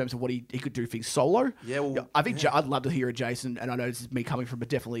genres in terms of what he could do things solo. Yeah, well, I think I'd love to hear a Jason, and I know this is me coming from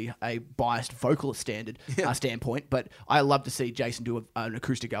definitely a biased vocalist standpoint, but I love to see Jason do an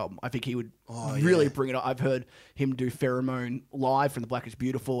acoustic album. I think he would really bring it up. I've heard him do Pheromone live from The Black is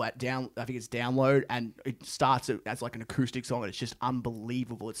Beautiful I think it's Download, and it starts as like an acoustic song, and it's just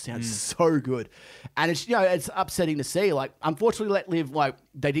unbelievable. It sounds so good, and it's it's upsetting to see. Like, unfortunately, Let Live, like,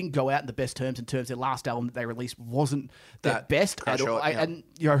 they didn't go out in the best terms in terms of their last album that they released wasn't their best at all. And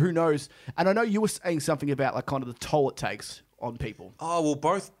who knows? And I know you were saying something about like kind of the toll it takes on people. Oh, well,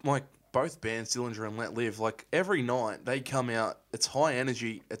 both bands, Dillinger and Let Live, like every night they come out, it's high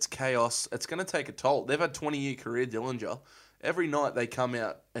energy, it's chaos, it's going to take a toll. They've had 20-year career, Dillinger. Every night they come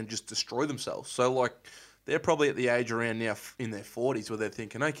out and just destroy themselves. So, like, they're probably at the age around now in their 40s where they're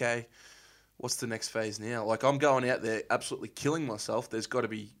thinking, okay, what's the next phase now? Like, I'm going out there absolutely killing myself. There's got to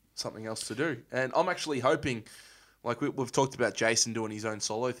be something else to do. And I'm actually hoping, like we've talked about Jason doing his own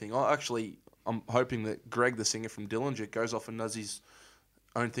solo thing. I'm hoping that Greg, the singer from Dillinger, goes off and does his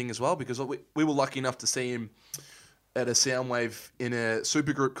own thing as well, because we were lucky enough to see him at a Soundwave in a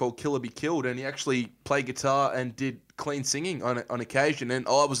supergroup called Killer Be Killed, and he actually played guitar and did clean singing on occasion, and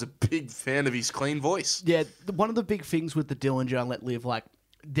I was a big fan of his clean voice. Yeah, one of the big things with the Dillinger and Let Live, like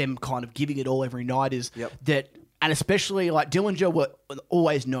them kind of giving it all every night, is that. And especially, like, Dillinger were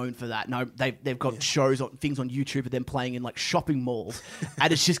always known for that. No, they've got things on YouTube of them playing in, like, shopping malls.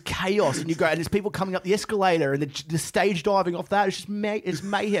 And it's just chaos. And there's people coming up the escalator and the stage diving off that. It's just it's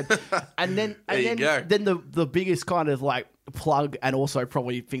mayhem. And then the biggest kind of, like, plug, and also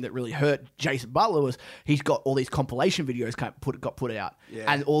probably thing that really hurt Jason Butler, was he's got all these compilation videos got put out.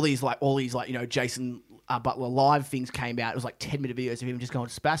 Yeah. And all these Jason Butler live things came out. It was like 10-minute videos of him just going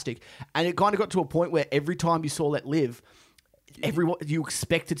spastic, and it kind of got to a point where every time you saw Let Live, you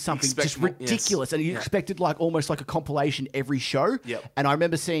expected something just ridiculous, and you expected like almost like a compilation every show. Yep. And I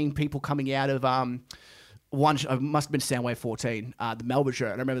remember seeing people coming out of one show, it must have been Soundwave 14, the Melbourne show,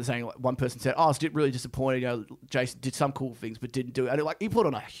 and I remember saying, like, one person said, "Oh, I was really disappointed. Jason did some cool things, but didn't do it." And he put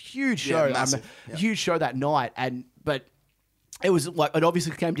on a huge show, huge show that night, but it was like, it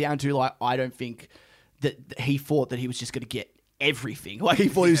obviously came down to, like, I don't think that he thought that he was just going to get everything. Like, he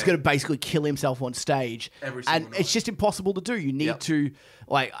thought he was going to basically kill himself on stage. And it's just impossible to do. You need to,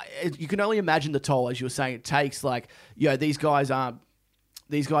 like, you can only imagine the toll, as you were saying, it takes. Like,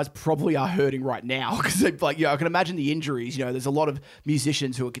 these guys probably are hurting right now, because, like, I can imagine the injuries. There's a lot of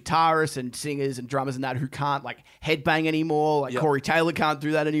musicians who are guitarists and singers and drummers and that who can't, like, headbang anymore. Like, Corey Taylor can't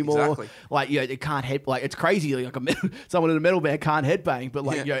do that anymore. Exactly. Like, they can't head. It's crazy. Like, someone in a metal band can't headbang, but,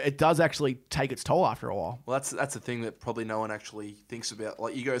 like, it does actually take its toll after a while. Well, that's the thing that probably no one actually thinks about.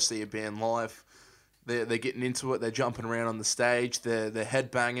 Like, you go see a band live, they're getting into it, they're jumping around on the stage, they're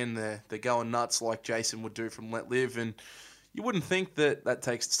headbanging, they're going nuts like Jason would do from Let Live, and you wouldn't think that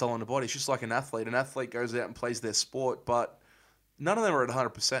takes its toll on the body. It's just like an athlete. An athlete goes out and plays their sport, but none of them are at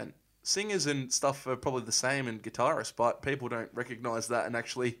 100%. Singers and stuff are probably the same, and guitarists, but people don't recognise that and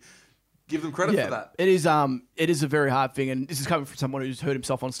actually give them credit for that. It is a very hard thing, and this is coming from someone who's hurt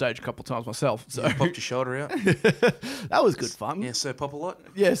himself on stage a couple of times myself. So you popped your shoulder out. That was good fun. Yeah, Sir Pop a lot.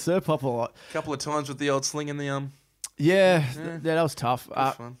 Yeah, Sir Pop a lot. A couple of times with the old sling in the Yeah, that was tough.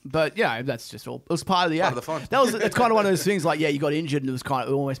 But that's just all. It was part of the act. Part of the fun. It's kind of one of those things. Like, you got injured, and it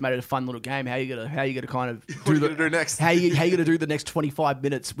almost made it a fun little game. How you gonna kind of do next? How you gonna do the next 25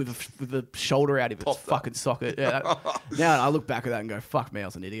 minutes with a shoulder out of its fucking socket? Yeah. Now I look back at that and go, "Fuck me, I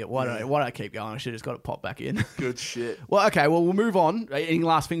was an idiot. Why did I keep going? I should have just got it popped back in." Good shit. Well, okay. Well, we'll move on. Any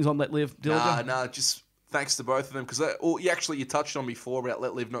last things on Let Live, Dillinger? Nah, just thanks to both of them, because you touched on before about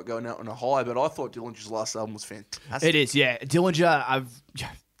Let Live not going out on a high, but I thought Dillinger's last album was fantastic. It is, yeah. Dillinger,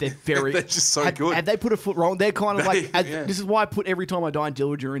 they're very... They're just so good. Had they put a foot wrong, they're kind of like... This is why I put Every Time I Die and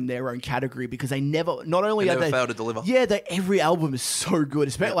Dillinger in their own category, because they never... Not only they never fail to deliver. Yeah, every album is so good.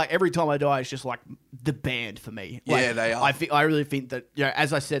 Especially, like, Every Time I Die is just, like, the band for me. Like, yeah, they are. I really think that,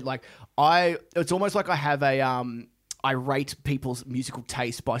 as I said, like, it's almost like I have I rate people's musical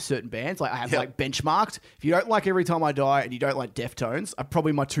taste by certain bands. Like, I have like benchmarked. If you don't like Every Time I Die and you don't like Deftones, are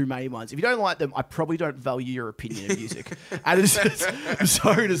probably my two main ones. If you don't like them, I probably don't value your opinion of music. And I'm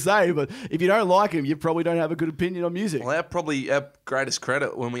sorry to say, but if you don't like them, you probably don't have a good opinion on music. Well, our greatest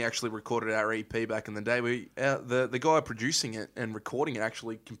credit when we actually recorded our EP back in the day, the guy producing it and recording it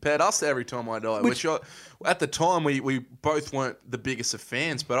actually compared us to Every Time I Die, which at the time we both weren't the biggest of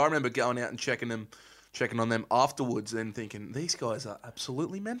fans, but I remember going out and checking them checking on them afterwards and thinking, these guys are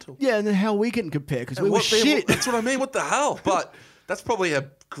absolutely mental. Yeah, and then how we can compare, because we were shit. That's what I mean. What the hell? But that's probably a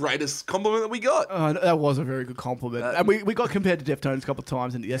greatest compliment that we got. That was a very good compliment. And we got compared to Deftones a couple of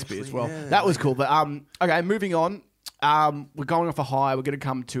times in the SB as well. Yeah, that was cool. But okay, moving on. We're going off a high. We're going to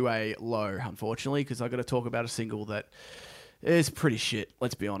come to a low, unfortunately, because I've got to talk about a single that is pretty shit.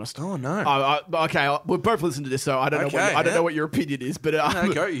 Let's be honest. Oh no. Okay, we both listened to this, so I don't know what your opinion is, but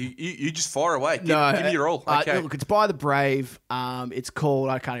go. You just fire away. Give me your all. Okay. Look, it's by The Brave. It's called.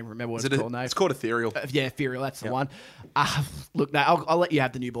 I can't even remember what it's called. It's called Ethereal. Yeah, Ethereal. That's the one. Look, now I'll let you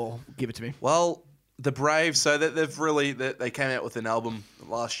have the new ball. Give it to me. Well, The Brave. So they came out with an album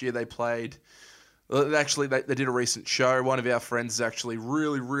last year. They played. Actually, they did a recent show. One of our friends is actually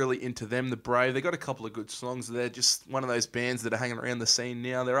really, really into them, The Brave. They got a couple of good songs. They're just one of those bands that are hanging around the scene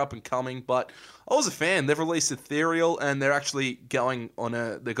now. They're up and coming, but I was a fan. They've released Ethereal, and they're actually going on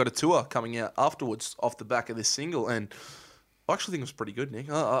they've got a tour coming out afterwards off the back of this single, and I actually think it was pretty good, Nick.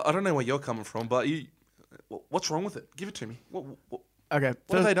 I don't know where you're coming from, but what's wrong with it? Give it to me. Okay.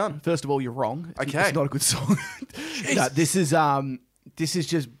 What have they done? First of all, you're wrong. Okay. It's not a good song. No, this is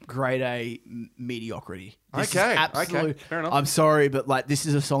just grade A mediocrity. This is absolute, fair enough. I'm sorry, but this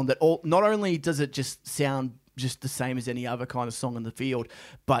is a song that not only does it just sound just the same as any other kind of song in the field,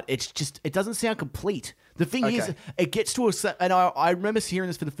 but it doesn't sound complete. The thing is, it gets to and I remember hearing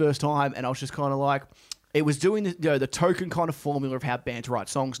this for the first time, and I was just kind of like, it was doing the token kind of formula of how bands write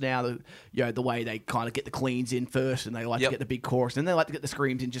songs now. The way they kind of get the cleans in first, and they like to get the big chorus, and then they like to get the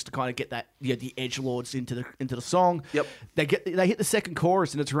screams in just to kind of get that the edgelords into the song. Yep. They hit the second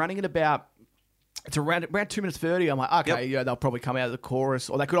chorus, and it's running at about. It's around 2 minutes 30. I'm like, okay, they'll probably come out of the chorus,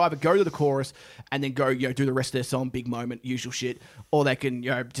 or they could either go to the chorus and then go, do the rest of their song, big moment, usual shit, or they can,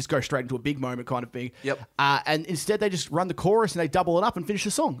 just go straight into a big moment kind of thing. Yep. And instead, they just run the chorus and they double it up and finish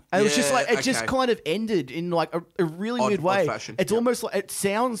the song. And it was just just kind of ended in a really weird way. Fashion. It's almost like, it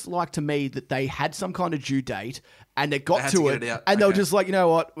sounds like to me that they had some kind of due date. And they got to it, and they were just like, you know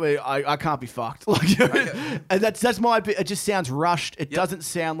what, I can't be fucked. And that's my bit. It just sounds rushed. It doesn't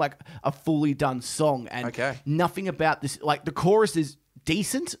sound like a fully done song, and nothing about this. Like, the chorus is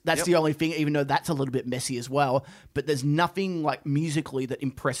decent. That's the only thing, even though that's a little bit messy as well. But there's nothing musically that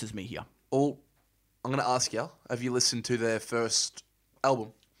impresses me here. Well, I'm going to ask you: have you listened to their first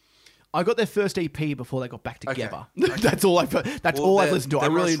album? I got their first EP before they got back together. Okay. That's all I've listened to. I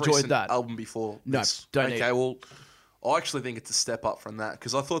really enjoyed that album before. No, don't need it. Well, I actually think it's a step up from that,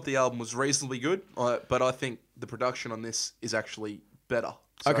 because I thought the album was reasonably good, but I think the production on this is actually better.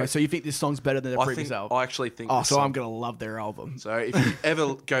 So you think this song's better than their previous album? I actually think. Oh, so I'm gonna love their album. So if you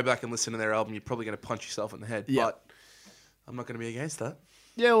ever go back and listen to their album, you're probably gonna punch yourself in the head. Yeah. But I'm not gonna be against that.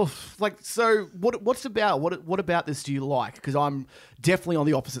 Yeah, well, so what's about what about this do you like? Because I'm definitely on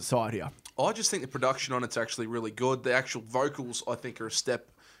the opposite side here. I just think the production on it's actually really good. The actual vocals, I think, are a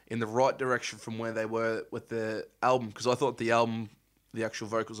step in the right direction from where they were with the album, because I thought the album, the actual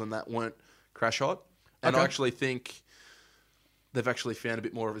vocals on that weren't crash hot, and I actually think they've actually found a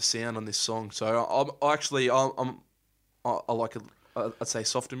bit more of a sound on this song. So I like I'd say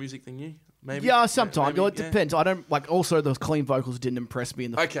softer music than you. Maybe. Yeah, sometimes. It depends. I don't also those clean vocals didn't impress me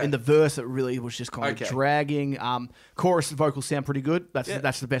in the verse. It really was just kind of dragging. Chorus and vocals sound pretty good.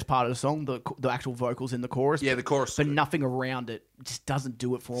 That's the best part of the song. The actual vocals in the chorus. Yeah, the chorus. But nothing around it just doesn't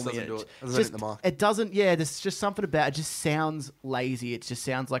do it for me. Doesn't do it. Doesn't hit the mark. It doesn't. Yeah, there's just something about it. It just sounds lazy. It just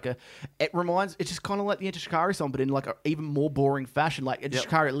sounds like It's just kind of like the Enter Shikari song, but in an even more boring fashion. Like Enter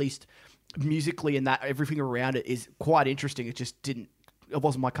Shikari, at least musically and that everything around it is quite interesting. It just didn't. It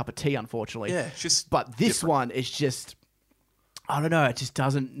wasn't my cup of tea, unfortunately. Yeah, it's just but this one is just, I don't know. It just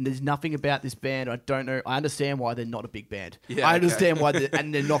doesn't. There's nothing about this band. I don't know. I understand why they're not a big band. Yeah, I understand why,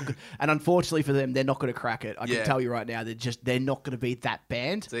 and they're not. And unfortunately for them, they're not going to crack it. I can tell you right now. They're not going to be that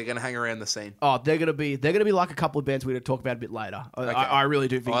band. So they're going to hang around the scene. Oh, they're going to be like a couple of bands we're going to talk about a bit later. I really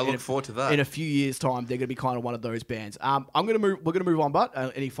do think. I look forward to that. In a few years' time, they're going to be kind of one of those bands. We're going to move on. But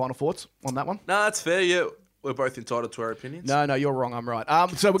any final thoughts on that one? No, that's fair. Yeah. We're both entitled to our opinions. No, you're wrong. I'm right.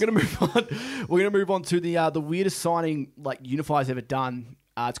 So we're gonna move on. We're gonna move on to the weirdest signing Unify's ever done.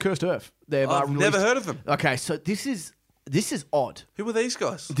 It's Cursed Earth. I've never heard of them. Okay, so this is odd. Who are these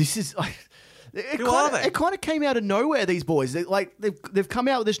guys? This is Who are they? It kind of came out of nowhere. These boys, they've come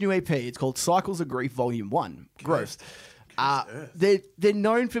out with this new EP. It's called Cycles of Grief Volume 1. Gross. They're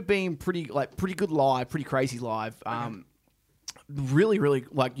known for being pretty good live, pretty crazy live. Really, really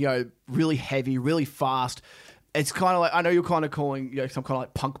really heavy, really fast. It's kind of like, I know you're kind of calling some kind of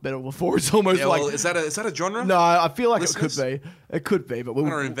like punk metal before. It's almost like, is that a genre? No, I feel like Listeners? it could be, but I'm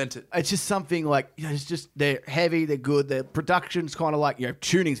gonna invent it. It's just something like it's just they're heavy, they're good, their production's kind of like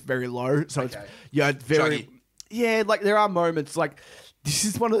tuning's very low, so it's very Chuggy. like there are moments like this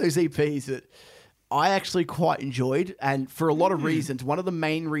is one of those EPs that I actually quite enjoyed, and for a lot of reasons. One of the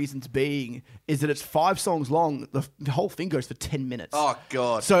main reasons being is that it's 5 songs long. The whole thing goes for 10 minutes. Oh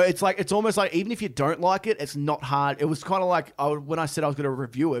God! So it's almost like even if you don't like it, it's not hard. It was kind of like when I said I was going to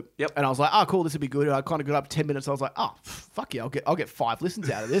review it, and I was like, oh cool, this would be good. And I kind of got up 10 minutes. I was like, oh fuck yeah, I'll get 5 listens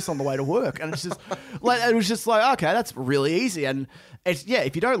out of this on the way to work. And it's just like it was just like okay, that's really easy. And it's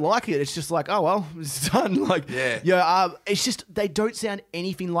if you don't like it, it's just like oh well, it's done. Like it's just they don't sound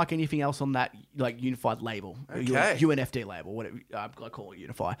anything like anything else on that like Unified label, UNFD label, whatever I call it,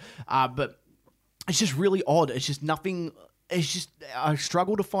 Unify. But it's just really odd. It's just nothing. It's just I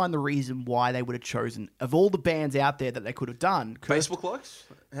struggle to find the reason why they would have chosen of all the bands out there that they could have done. Facebook likes?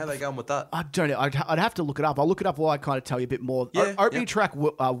 How are they going with that? I don't know. I'd have to look it up. I'll look it up while I kind of tell you a bit more. Opening track,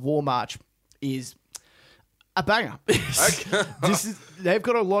 War March, is a banger. They've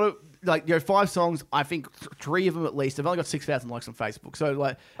got a lot of 5 songs. I think 3 of them at least. They've only got 6,000 likes on Facebook.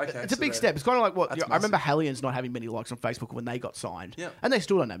 So it's a big step. It's kind of like what I remember Hellions not having many likes on Facebook when they got signed. Yeah. And they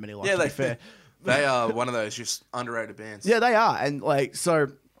still don't have many likes. Yeah, to be fair. They are one of those just underrated bands. Yeah, they are. And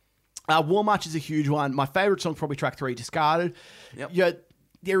War March is a huge one. My favorite song probably track 3, Discarded. Yep.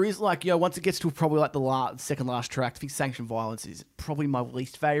 There is once it gets to probably like the second last track, I think Sanctioned Violence is probably my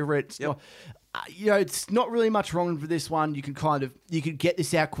least favorite. It's not really much wrong with this one. You can get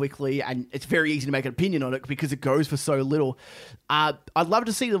this out quickly, and it's very easy to make an opinion on it because it goes for so little. I'd love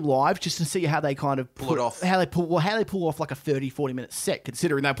to see them live just to see how they kind of pull it off. How they pull off like a 30-40 minute set,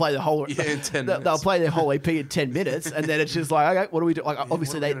 considering they play the whole in 10 minutes. They'll play their whole EP in 10 minutes, and then it's just like, okay, what do we do? Like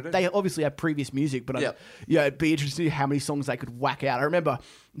obviously they obviously have previous music, but it'd be interesting to see how many songs they could whack out. I remember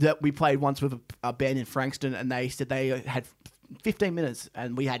that we played once with a band in Frankston, and they said they had 15 minutes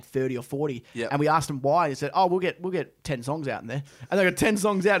and we had 30 or 40 and we asked them why. They said, oh, we'll get 10 songs out in there, and they got 10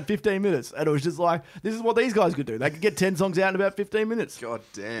 songs out in 15 minutes, and it was just like, this is what these guys could do. They could get 10 songs out in about 15 minutes. God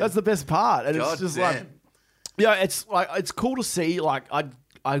damn, that's the best part. And it's just like it's like it's cool to see. Like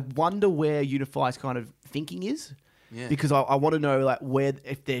I wonder where Unify's kind of thinking is. Because I want to know like where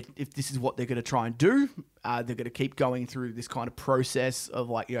if this is what they're going to try and do. They're going to keep going through this kind of process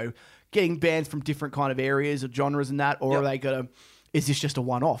of getting bands from different kind of areas or genres and that, or are they going to? Is this just a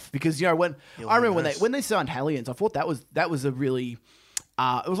one-off? Because when I remember when they signed Hellions, I thought that was a really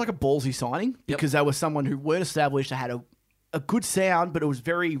it was like a ballsy signing because they were someone who weren't established, had a good sound, but it was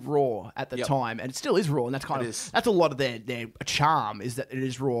very raw at the time, and it still is raw, and that's that's a lot of their charm is that it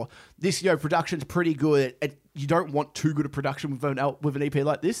is raw. This production's pretty good. You don't want too good a production with an EP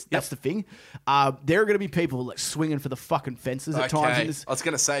like this. That's the thing. There are going to be people like swinging for the fucking fences at times. In this. I was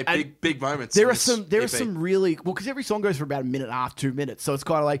going to say big moments. There are some really because every song goes for about 1.5 minutes, 2 minutes, so it's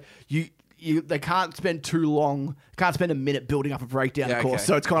kind of like they can't spend too long. Can't spend a minute building up a breakdown, of course.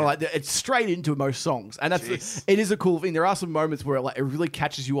 So it's kind of like it's straight into most songs, and it is a cool thing. There are some moments where it really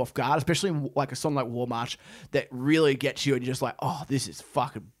catches you off guard, especially in like a song like War March that really gets you, and you're just like, oh, this is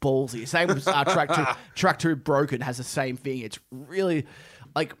fucking ballsy. Same with track 2, Broken has the same thing. It's really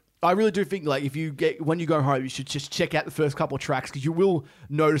like. I really do think like when you go home, you should just check out the first couple of tracks because you will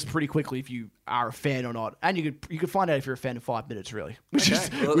notice pretty quickly if you are a fan or not, and you can find out if you're a fan in 5 minutes, really. Which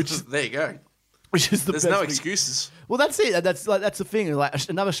is there you go. Which is There's no excuses. Well, that's it. That's the thing. Like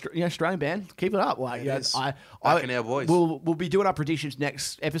another Australian band, keep it up. Like Back in our boys. We'll be doing our predictions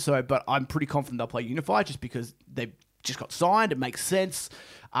next episode, but I'm pretty confident they'll play Unify just because they just got signed. It makes sense.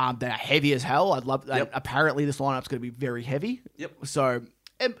 They're heavy as hell. I'd love. Apparently, this lineup's going to be very heavy. Yep. So.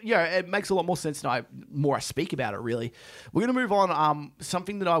 It makes a lot more sense now. More I speak about it, really. We're going to move on.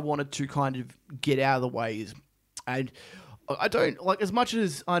 Something that I wanted to kind of get out of the way is, and I don't like as much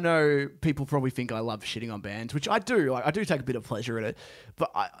as I know people probably think I love shitting on bands, which I do. Like, I do take a bit of pleasure in it.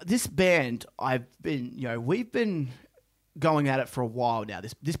 But this band, we've been going at it for a while now.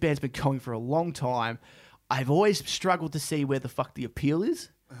 This band's been going for a long time. I've always struggled to see where the fuck the appeal is,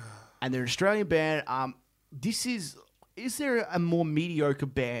 and they're an Australian band. Is there a more mediocre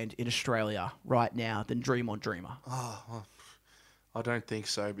band in Australia right now than Dream on Dreamer? Oh, well, I don't think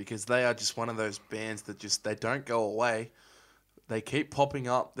so, because they are just one of those bands that they don't go away. They keep popping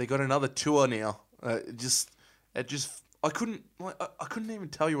up. They got another tour now. I couldn't even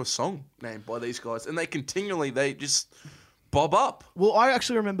tell you a song name by these guys, and they bob up. Well, I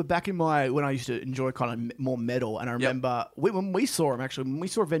actually remember back in when I used to enjoy kind of more metal, and I remember when we saw them, actually, when we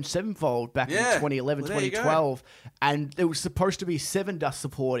saw Avenged Sevenfold back in 2011, 2012, and it was supposed to be Seven Dust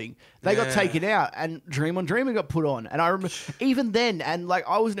supporting. They got taken out, and Dream on Dreaming got put on. And I remember even then, and like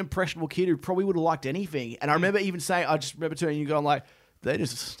I was an impressionable kid who probably would have liked anything. And I remember even saying, I just remember turning and going like, they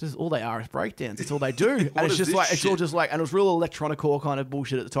just all they are is breakdowns. It's all they do. And it's just like, it's all just like, and it was real electronic kind of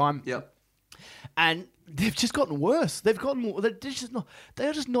bullshit at the time. Yep. And they've just gotten worse. They've gotten more. They're just not. They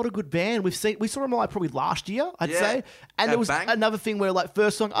are just not a good band. We saw them like probably last year, I'd say. And there was another thing where like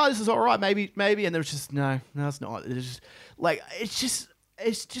first song, oh, this is all right, maybe, and there was just no, it's not. It's just like it's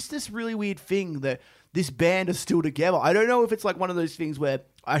just this really weird thing that this band is still together. I don't know if it's like one of those things where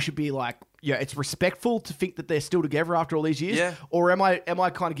I should be like, yeah, it's respectful to think that they're still together after all these years, or am I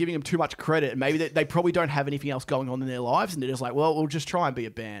kind of giving them too much credit? And maybe they probably don't have anything else going on in their lives, and they're just like, well, we'll just try and be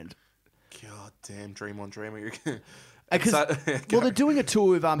a band. God damn, Dream on Dreamer. Well, they're doing a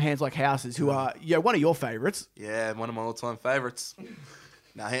tour with Hands Like Houses, who are one of your favourites. Yeah, one of my all-time favourites.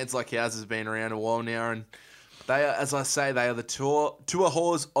 Now, Hands Like Houses has been around a while now, and they are, as I say, they are the tour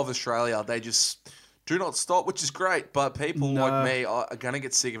whores of Australia. They just do not stop, which is great. But people like me are gonna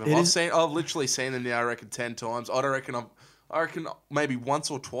get sick of them. I've literally seen them now, I reckon 10 times. I reckon maybe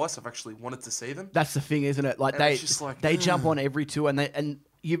once or twice I've actually wanted to see them. That's the thing, isn't it? Like they jump on every tour, and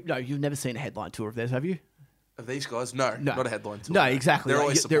you've never seen a headline tour of theirs, have you? Of these guys? No, not a headline tour. No, exactly.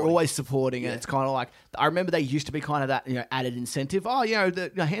 They're always supporting, and it's kind of like, I remember they used to be kind of that added incentive. Oh,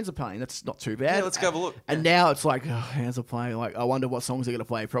 the Hands are playing. That's not too bad. Yeah, let's go have a look. And now it's like, oh, Hands are playing. Like, I wonder what songs they're going to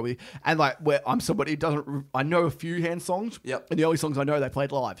play, probably. And like, where I'm somebody who doesn't, I know a few Hands songs. Yep. And the only songs I know they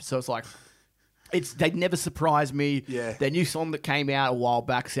played live. So it's like, they never surprise me. Yeah. Their new song that came out a while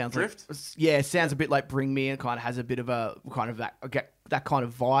back sounds Drift? It sounds a bit like Bring Me, and kind of has a bit of a kind of that kind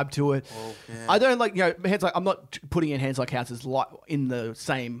of vibe to it. Well, yeah. I don't like Hands Like. I'm not putting in Hands Like Houses like in the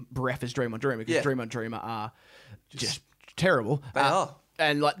same breath as Dream on Dreamer, because Dream on Dreamer are just terrible. They are.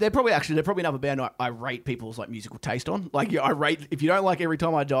 And like they're probably another band I rate people's like musical taste on. Like I rate, if you don't like Every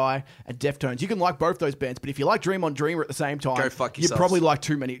Time I Die and Deftones, you can like both those bands. But if you like Dream on Dreamer at the same time, go fuck you yourselves. probably like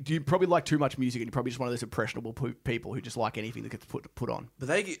too many. You probably like too much music, and you're probably just one of those impressionable people who just like anything that gets put on.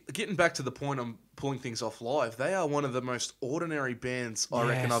 But getting back to the point, I'm pulling things off live. They are one of the most ordinary bands I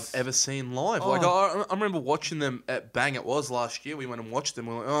reckon I've ever seen live. Like I remember watching them at Bang. It was last year. We went and watched them.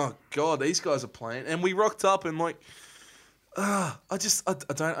 We're like, oh god, these guys are playing, and we rocked up and like. I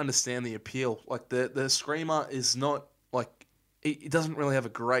don't understand the appeal. Like the screamer is not like it doesn't really have a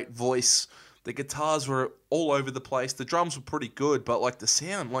great voice. The guitars were all over the place. The drums were pretty good, but like the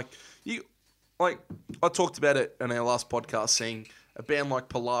sound, I talked about it in our last podcast, seeing a band like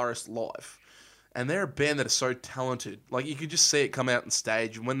Polaris live, and they're a band that are so talented. Like you can just see it come out on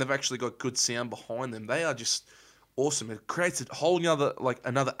stage, and when they've actually got good sound behind them, they are just awesome. It creates a whole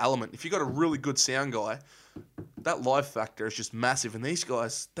another element. If you got a really good sound guy, that live factor is just massive, and these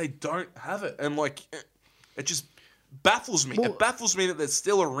guys, they don't have it, and like it just baffles me. It baffles me that they're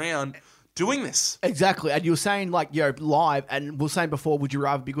still around doing this. Exactly. And you were saying like live, and we were saying before, would you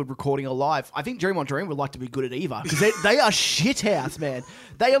rather be good recording or live? I think Dream on Dream would like to be good at either, because they are shithouse, man.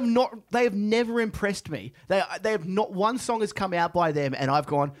 They have never impressed me. They have not one song has come out by them and I've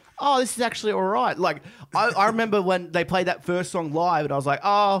gone, oh, this is actually all right. Like I remember when they played that first song live, and I was like,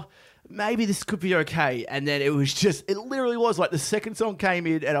 oh, maybe this could be okay. And then it literally was like the second song came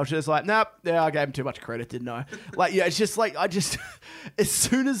in, and I was just like, nope, I gave him too much credit, didn't I? Like, it's just like, as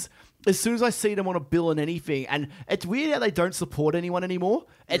soon as I see them on a bill and anything, and it's weird how they don't support anyone anymore.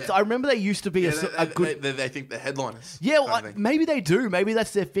 I remember they used to be a good... They think they're headliners. Yeah, well, maybe they do. Maybe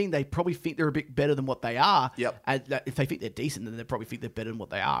that's their thing. They probably think they're a bit better than what they are. Yep. And if they think they're decent, then they probably think they're better than what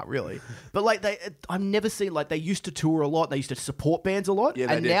they are, really. But like I've never seen, like, they used to tour a lot. They used to support bands a lot.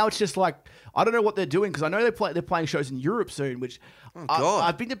 Yeah, and now it's just like, I don't know what they're doing, because I know they're playing shows in Europe soon, which... Oh, God.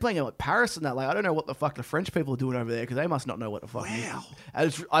 I think they're playing in like Paris and that. Like, I don't know what the fuck the French people are doing over there, because they must not know what the fuck. Wow.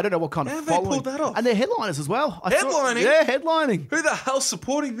 I don't know what kind of following. They pulled that off. And they're headliners as well. Headlining? Yeah, headlining. Who the hell's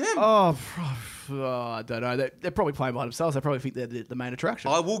supporting them? Oh, I don't know. They're probably playing by themselves. They probably think they're the main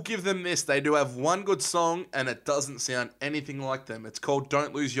attraction. I will give them this. They do have one good song, and it doesn't sound anything like them. It's called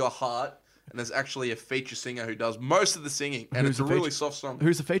Don't Lose Your Heart, and there's actually a feature singer who does most of the singing, and it's a really soft song.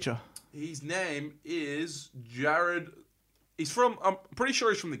 Who's the feature? His name is Jared... I'm pretty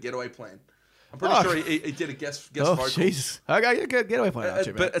sure he's from the Getaway Plan. I'm pretty sure he did a guest vocal. Jesus. Okay, Getaway Plan.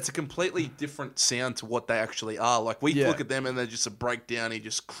 But it's a completely different sound to what they actually are. Like, we look at them and they're just a breakdown.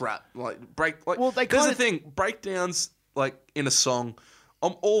 Just crap. Well, there's the thing. Breakdowns, like, in a song,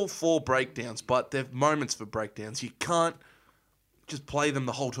 I'm all for breakdowns, but there are moments for breakdowns. You can't just play them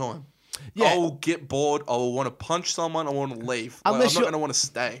the whole time. Yeah. I'll get bored. I will want to punch someone. I want to leave. I'm not going to want to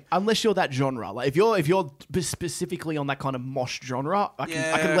stay. Unless you're that genre. Like if you're specifically on that kind of mosh genre, I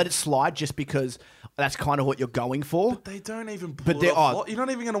can let it slide just because that's kind of what you're going for. But they don't even pull it off. You're not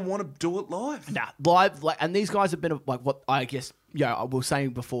even going to want to do it live. Nah, live. And these guys have been like what I guess. Yeah, I was saying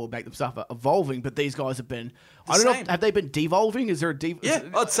before, make them stuff evolving, but these guys have been. I don't know. Have they been devolving? Is there a Yeah,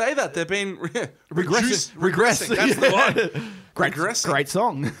 I'd say that they've been regressing. That's the one. Great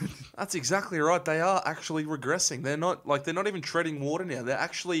song. That's exactly right. They are actually regressing. They're not even treading water now. They're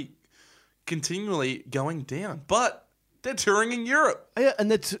actually continually going down. But they're touring in Europe. Yeah,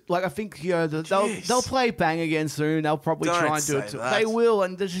 and that's like I think they'll play Bang again soon. They'll probably try and do it. They will,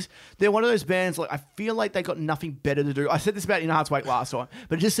 and they're one of those bands. Like I feel like they got nothing better to do. I said this about In Heart's Wake last time,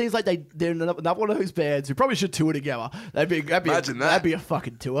 but it just seems like they're another one of those bands who probably should tour together. That'd be a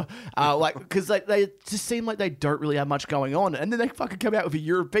fucking tour. Because they just seem like they don't really have much going on, and then they fucking come out with a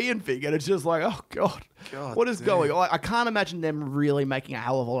European thing, and it's just like, oh god. What is going on? I can't imagine them really making a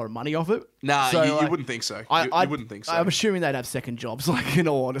hell of a lot of money off it. Nah, so, you wouldn't think so. You wouldn't think so. I'm assuming they'd have second jobs, like in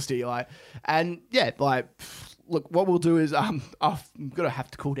all honesty. Look, what we'll do is I'm gonna have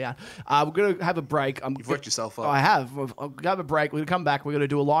to cool down. We're gonna have a break. You've worked yourself up. I have. I'll have a break. We're gonna come back. We're gonna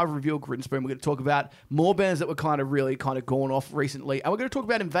do a live review of Grinspoon. We're gonna talk about more bands that were kind of gone off recently, and we're gonna talk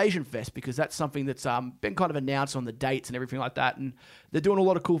about Invasion Fest because that's something that's been kind of announced on the dates and everything like that, and they're doing a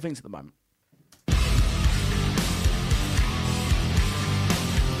lot of cool things at the moment.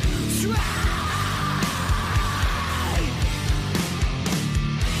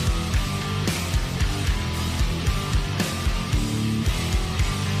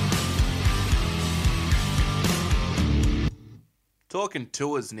 Talking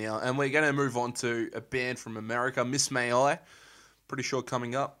tours now, and we're going to move on to a band from America, Miss May I. Pretty sure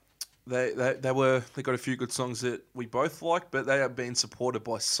coming up. They got a few good songs that we both like, but they are being supported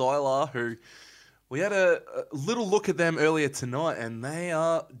by Sylar, who we had a little look at them earlier tonight, and they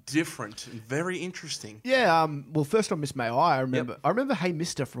are different and very interesting. Yeah. Well, first on Miss May I remember. Yep. I remember Hey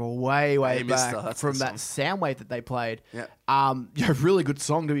Mister from way back Mister, from that Soundwave that they played. Yeah. Really good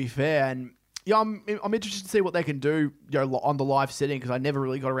song to be fair, and. Yeah, I'm interested to see what they can do on the live setting because I never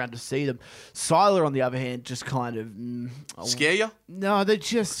really got around to see them. Sylar, on the other hand, just kind of... Scare you? No, they're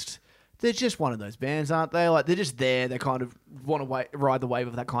just one of those bands, aren't they? Like, they're just there. They kind of want to ride the wave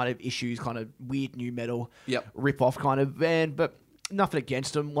of that kind of issues, kind of weird new metal rip-off kind of band, but nothing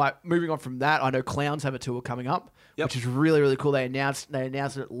against them. Like, moving on from that, I know Clowns have a tour coming up, which is really, really cool. They announced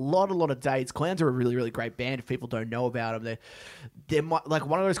a lot of dates. Clowns are a really, really great band if people don't know about them. They're like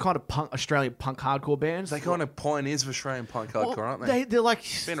one of those kind of Australian punk hardcore bands. They kind of pioneers of Australian punk hardcore, aren't they? They're like...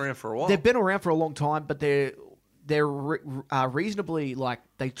 Been around for a while. They've been around for a long time, but they're reasonably, like,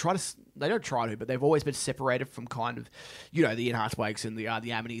 they don't try to, but they've always been separated from kind of, the In Heart's Wakes and the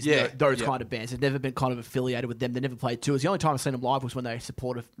Amenities, those kind of bands. They've never been kind of affiliated with them. They never played tours. The only time I've seen them live was when they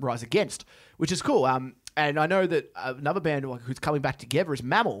supported Rise Against, which is cool. And I know that another band who's coming back together is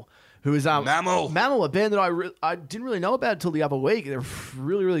Mammal, who is Mammal, a band that I didn't really know about until the other week. They're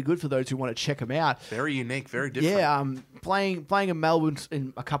really, really good for those who want to check them out. Very unique, very different. Yeah, playing in Melbourne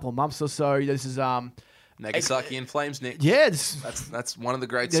in a couple of months or so. This is Nagasaki in Flames, Nick. Yeah, that's one of the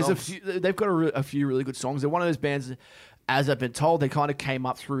great songs. They've got a few really good songs. They're one of those bands, as I've been told, they kind of came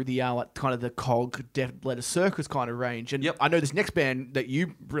up through the kind of the Cog Deadlights Circus kind of range. And I know this next band that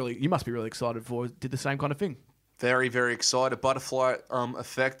you must be really excited for did the same kind of thing. Very, very excited. Butterfly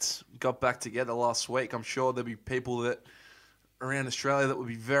Effect got back together last week. I'm sure there'll be people that around Australia that would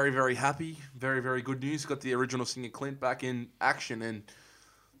be very, very happy. Very, very good news. Got the original singer Clint back in action, and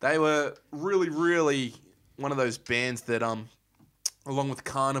they were really, really one of those bands that, along with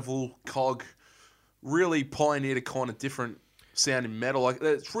Carnival, Cog, really pioneered a kind of different sound in metal. Like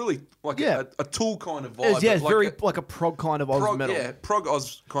it's really like a Tool kind of vibe. It's very like a prog kind of Oz metal. Yeah, prog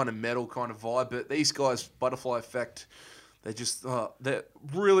Oz kind of metal kind of vibe. But these guys, Butterfly Effect, they just they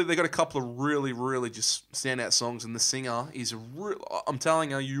got a couple of really, really just standout songs, and the singer is I'm telling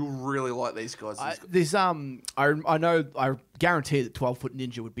you really like these guys. I guarantee that 12 Foot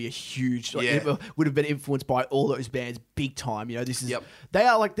Ninja would be a huge, would have been influenced by all those bands big time. They're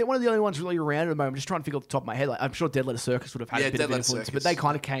one of the only ones really around at the moment. I'm just trying to figure off the top of my head. Like, I'm sure Deadlights Circus would have had a bit of influence, but they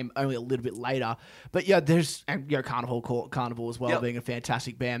kind of came only a little bit later. But there's Carnival as well, being a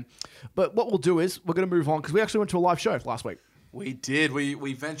fantastic band. But what we'll do is we're going to move on because we actually went to a live show last week. We did.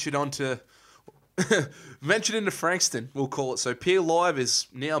 We ventured into Frankston, we'll call it. So Pier Live is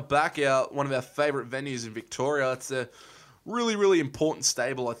now back out, one of our favourite venues in Victoria. It's a really, really important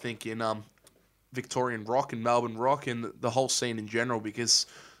stable, I think, in Victorian rock and Melbourne rock and the whole scene in general, because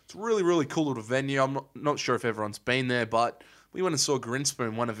it's a really, really cool little venue. I'm not sure if everyone's been there, but we went and saw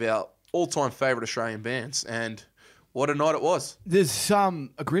Grinspoon, one of our all-time favourite Australian bands, and what a night it was. There's a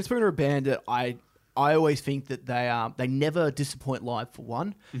Grinspoon are a band that I always think that they never disappoint live for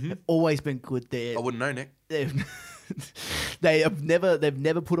one. They've always been good there. I wouldn't know, Nick. They've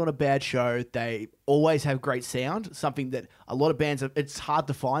never put on a bad show. They always have great sound, something that a lot of bands it's hard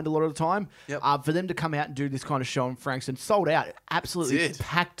to find a lot of the time. Yep. For them to come out and do this kind of show in Frankston, sold out, absolutely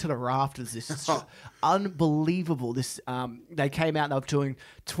packed to the rafters. This is just unbelievable. This they came out and they were doing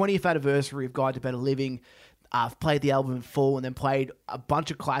 20th anniversary of Guide to Better Living. Played the album in full and then played a bunch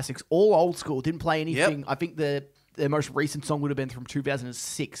of classics, all old school. Didn't play anything. Yep. I think their most recent song would have been from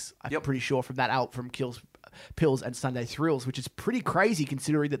 2006. I'm pretty sure from that album from Pills and Sunday Thrills, which is pretty crazy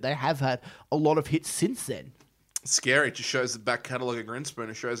considering that they have had a lot of hits since then. It's scary. It just shows the back catalogue of Grinspoon.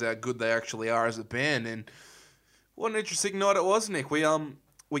 It shows how good they actually are as a band. And what an interesting night it was, Nick.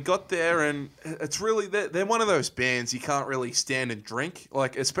 We got there, and it's really they're one of those bands you can't really stand and drink,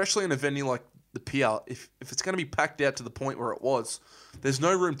 like especially in a venue like the Pier. If it's going to be packed out to the point where it was, there's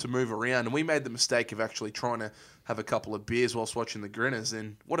no room to move around. And we made the mistake of actually trying to have a couple of beers whilst watching the Grinners,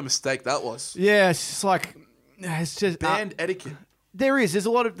 and what a mistake that was. Yeah, it's just band etiquette. There is. There's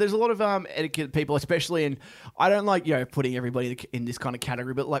a lot of etiquette people, especially in. I don't like putting everybody in this kind of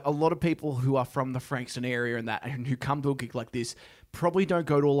category, but like a lot of people who are from the Frankston area and who come to a gig like this probably don't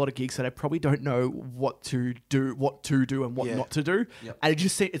go to a lot of gigs, so they probably don't know what to do and what not to do. Yep. And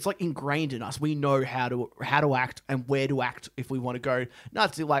it's like ingrained in us. We know how to act and where to act if we want to go. No,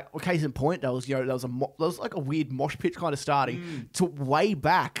 it's like case in point, there was like a weird mosh pit kind of starting to way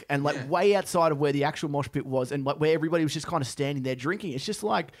back and like way outside of where the actual mosh pit was, and like where everybody was just kind of standing there drinking. It's just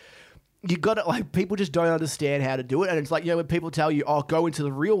like. You got it. Like people just don't understand how to do it, and it's like when people tell you, "Oh, go into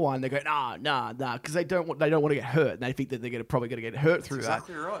the real one," they go, "Nah," because they don't want to get hurt, and they think that they're probably going to get hurt through that.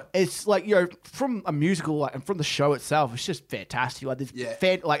 Exactly right. It's like from a musical, and from the show itself, it's just fantastic. Like this,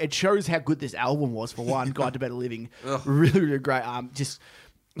 it shows how good this album was for one. Guide to Better Living, really, really great. Just.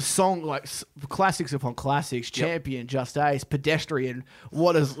 Song like classics upon classics, Champion, Just Ace, Pedestrian,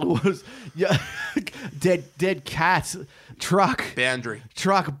 what is Dead Cats, Truck, Boundary.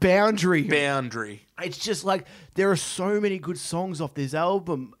 It's just like there are so many good songs off this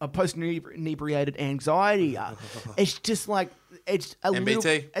album. Post inebriated anxiety. It's just like it's a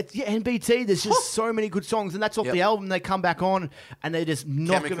NBT. NBT. There's just so many good songs, and that's off the album. They come back on and they just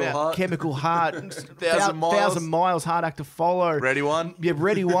knock Chemical them out. Heart. Chemical Heart, Thousand Miles, Hard Act to Follow. Ready One. Yeah,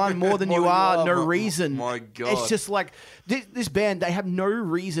 Ready One, More Than You Are, No Reason. My God, it's just like this band. They have no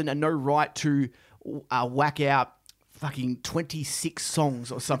reason and no right to whack out fucking 26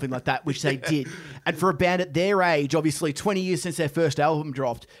 songs or something like that, which they did. And for a band at their age, obviously 20 years since their first album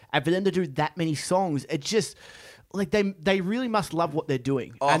dropped, and for them to do that many songs, it just like they really must love what they're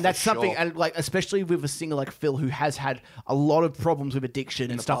doing. And that's something, and like especially with a singer like Phil, who has had a lot of problems with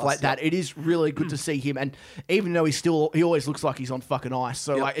addiction and stuff like that, it is really good to see him. And even though he always looks like he's on fucking ice,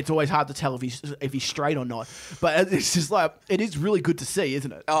 so like it's always hard to tell if he's straight or not. But it's just like it is really good to see,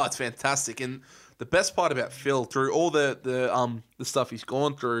 isn't it? Oh, it's fantastic. And the best part about Phil, through all the stuff he's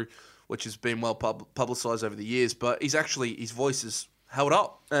gone through, which has been well publicised over the years, but his voice is held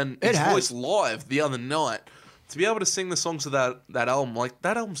up, and his voice live the other night. To be able to sing the songs of that album, like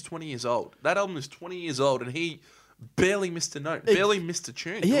that album's 20 years old. That album is 20 years old, and he barely missed a note, barely missed a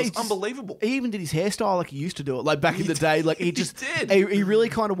tune. It was unbelievable. He even did his hairstyle like he used to do it, like back in the day. Like he just did. He really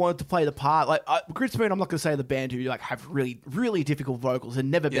kind of wanted to play the part. Like Grinspoon, I'm not going to say the band who like have really, really difficult vocals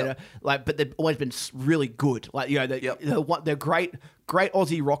and never been but they've always been really good. Like they're great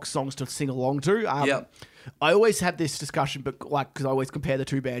Aussie rock songs to sing along to. I always have this discussion, but like because I always compare the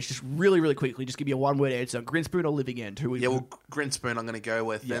two bands. Just really, really quickly, just give me a one-word answer: Grinspoon or Living End? Grinspoon. I'm going to go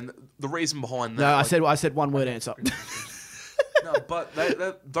with, and the reason behind that. No, I said one-word answer. No, but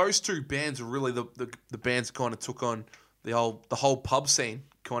those two bands are really the bands that kind of took on the whole pub scene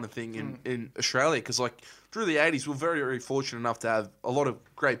kind of thing in Australia. Because like through the 80s, we were very, very fortunate enough to have a lot of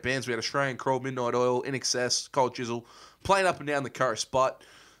great bands. We had Australian Crawl, Midnight Oil, In Excess, Cold Chisel, playing up and down the coast, but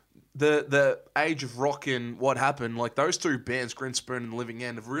the age of rock and what happened, like those two bands, Grinspoon and Living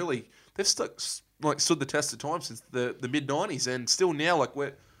End, they've stood the test of time since the mid 90s, and still now, like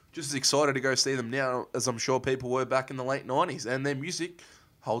we're just as excited to go see them now as I'm sure people were back in the late 90s, and their music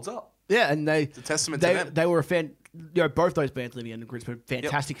holds up. Yeah, and it's a testament to them. They were a fan. Both those bands, Living End and Grinspoon,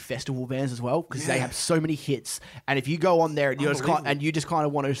 fantastic festival bands as well, because they have so many hits. And if you go on there and you just kind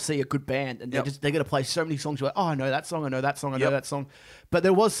of want to see a good band, and they're going to play so many songs, you're like, oh, I know that song, I know that song, I know that song. But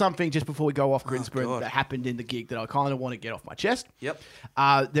there was something just before we go off Grinspoon that happened in the gig that I kind of want to get off my chest. Yep.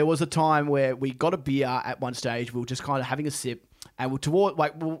 There was a time where we got a beer at one stage. We were just kind of having a sip. and we're toward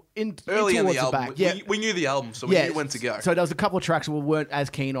early in the towards album. back. Yeah, we knew the album, so we knew when to go. So there was a couple of tracks we weren't as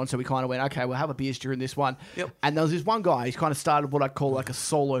keen on, so we kind of went, okay, we'll have a beers during this one. Yep. And there was this one guy. He's kind of started what I'd call like a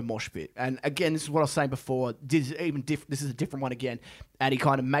solo mosh pit. And again, this is what I was saying before. This is a different one again. And he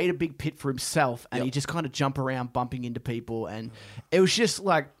kind of made a big pit for himself, and he just kind of jump around, bumping into people, and it was just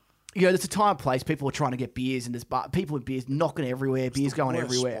like. There's a time and place. People are trying to get beers, and there's people with beers knocking everywhere, beers going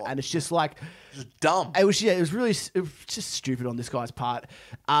everywhere, spot. and it's just like Just dumb. it was just stupid on this guy's part.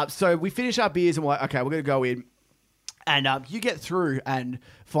 So we finish our beers, and we're like, okay, we're gonna go in, and you get through and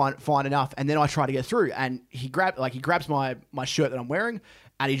find enough, and then I try to get through, and he grabs my shirt that I'm wearing,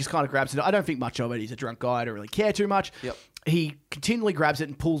 and he just kind of grabs it. I don't think much of it. He's a drunk guy. I don't really care too much. Yep. He continually grabs it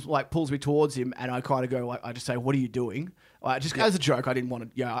and pulls me towards him, and I kind of go I just say, "What are you doing?" Just as a joke, I didn't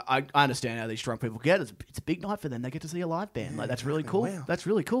want to. I understand how these drunk people get. It's a big night for them. They get to see a live band. Like that's really cool. Wow. That's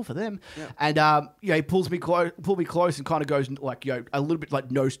really cool for them. Yeah. And he pulled me close and kind of goes a little bit like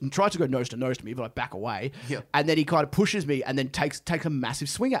nose and tries to go nose to me, but I back away. Yeah. And then he kind of pushes me and then takes a massive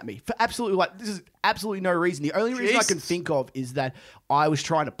swing at me for absolutely this is absolutely no reason. The only reason I can think of is that I was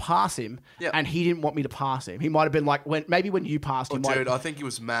trying to pass him and he didn't want me to pass him. He might have been like when you passed him. Dude, I think he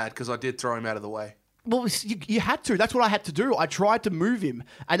was mad because I did throw him out of the way. Well, you had to. That's what I had to do. I tried to move him,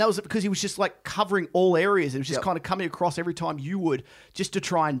 and that was because he was just like covering all areas. It was just kind of coming across every time you would, just to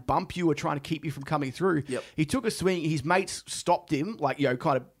try and bump you or trying to keep you from coming through. Yep. He took a swing. His mates stopped him,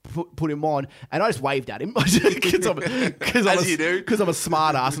 kind of put him on, and I just waved at him because I'm a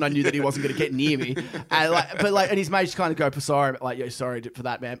smart ass, and I knew that he wasn't going to get near me. And and his mates kind of go, sorry, sorry for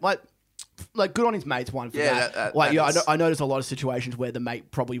that, man. Like good on his mates one for that. I know there's a lot of situations where the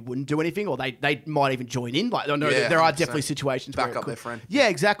mate probably wouldn't do anything, or they might even join in. Like I know there are definitely situations back where up their friend. Yeah,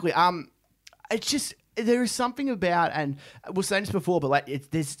 exactly. It's just there is something about, and we've saying this before, but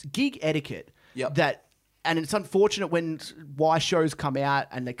there's gig etiquette that, and it's unfortunate why shows come out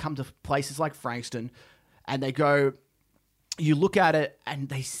and they come to places like Frankston, and they go. You look at it and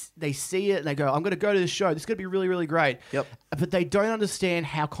they see it and they go, I'm going to go to this show. This is going to be really, really great. Yep. But they don't understand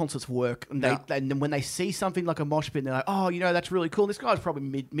how concerts work. And and then when they see something like a mosh pit, they're like, oh, that's really cool. This guy's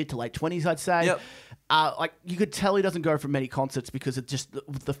probably mid to late 20s, I'd say. Yep. You could tell he doesn't go for many concerts because it just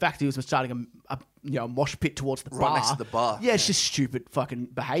the fact he was starting a mosh pit towards the bar. Right next to the bar. Yeah, it's just stupid fucking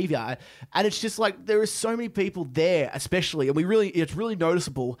behavior. And it's just like there are so many people there, especially, and it's really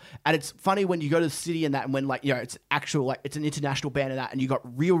noticeable. And it's funny when you go to the city and that, and when it's actual it's an international band and that, and you got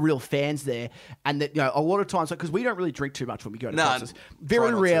real fans there, and that a lot of times because we don't really drink too much when we go to concerts.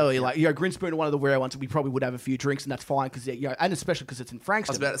 Very rarely, Grinspoon are one of the rare ones that we probably would have a few drinks, and that's fine because and especially because it's in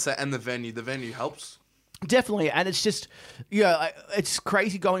Frankston. I was about to say, and the venue helps. Definitely, and it's just, it's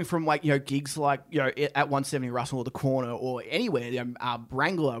crazy going from gigs at 170 Russell or the Corner or anywhere,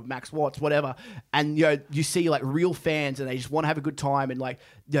 Wrangler, Max Watts, whatever, and you see real fans and they just want to have a good time and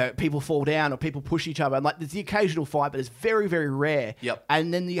people fall down or people push each other and there's the occasional fight, but it's very, very rare. Yep.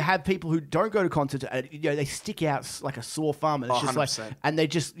 And then you have people who don't go to concerts and they stick out like a sore thumb, and it's just 100%. and they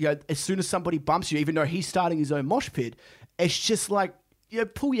just as soon as somebody bumps you, even though he's starting his own mosh pit, it's just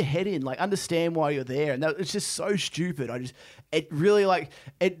pull your head in, understand why you're there, and it's just so stupid. It really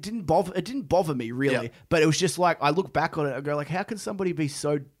it didn't bother me really, but it was just I look back on it and go how can somebody be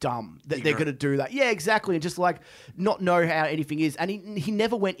so dumb that they're going to do that? Yeah, exactly, and just not know how anything is. And he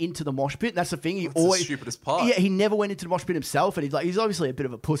never went into the mosh pit. That's the thing. That's the stupidest part. Yeah, he never went into the mosh pit himself, and he's obviously a bit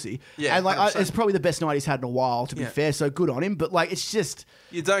of a pussy. Yeah, and it's probably the best night he's had in a while. To be fair, so good on him. But it's just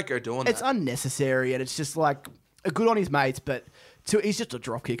you don't go doing that. It's unnecessary, and it's just good on his mates, but. He's just a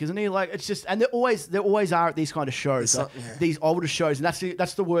dropkick, isn't he? It's just, and there always are at these kind of shows, these older shows, and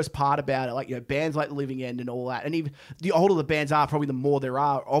that's the worst part about it. Bands like Living End and all that, and even the older the bands are, probably the more there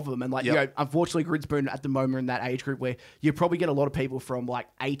are of them. And unfortunately, Grinspoon at the moment in that age group where you probably get a lot of people from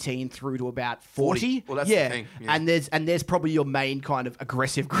 18 through to about 40. Well, that's the thing. Yeah. And there's probably your main kind of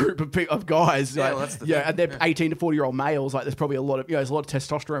aggressive group of guys. Yeah, that's the thing. And they're 18 to 40-year-old males. There's probably a lot of there's a lot of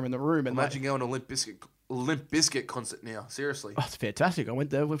testosterone in the room. And imagine going to Limp Bizkit concert now. Seriously, it's fantastic. I went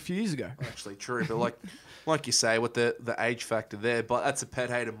there a few years ago. Actually, true, but like you say, with the age factor there, but that's a pet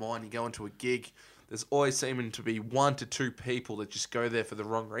hate of mine. You go into a gig, there's always seeming to be 1 to 2 people that just go there for the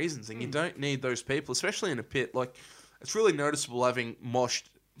wrong reasons, and you don't need those people, especially in a pit. It's really noticeable having moshed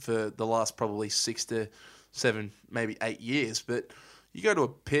for the last probably 6 to 7, maybe 8 years. But you go to a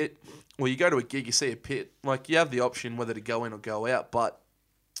pit, or you go to a gig, you see a pit, you have the option whether to go in or go out, but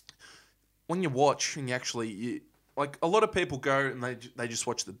when you watch and a lot of people go and they just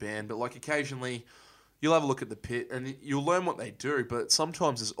watch the band, but occasionally you'll have a look at the pit and you'll learn what they do, but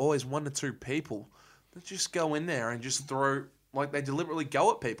sometimes there's always 1 to 2 people that just go in there and just throw, they deliberately go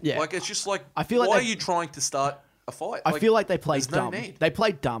at people. Yeah. It's just I feel why are you trying to start a fight. I feel like they played there's no dumb. need. They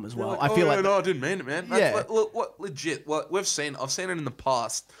played dumb as well. Like, I feel like no, I didn't mean it, man. That's Yeah. what legit. What I've seen it in the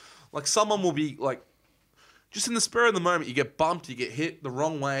past. Like someone will be like, just in the spur of the moment, you get bumped, you get hit the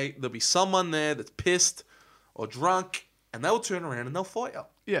wrong way. There'll be someone there that's pissed or drunk, and they'll turn around and they'll fight you.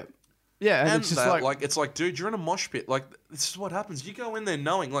 yeah, yeah, and it's just it's like, dude, you're in a mosh pit. Like this is what happens. You go in there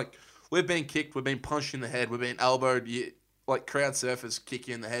knowing like we're being kicked, we're being punched in the head, we're being elbowed. Like crowd surfers kick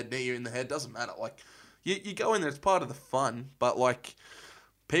you in the head, knee you in the head. Doesn't matter. Like you go in there, it's part of the fun. But like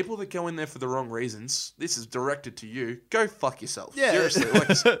people that go in there for the wrong reasons, this is directed to you. Go fuck yourself. Yeah. Seriously.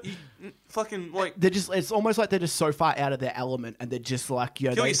 Like fucking like they're just. It's almost like they're just so far out of their element, and they're just like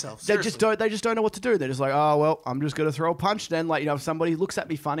kill yourself. They just don't. They just don't know what to do. They're just like, oh well, I'm just gonna throw a punch. Then like if somebody looks at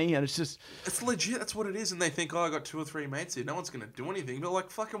me funny, and it's legit. That's what it is. And they think, I got 2 or 3 mates here. No one's gonna do anything. But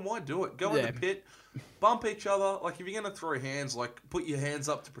like, fucking, why do it? Go in the pit. Bump each other. Like, if you're going to throw hands, like, put your hands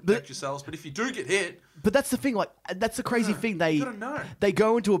up to protect yourselves. But if you do get hit... But that's the thing. Like, that's the crazy thing. They you gotta know. They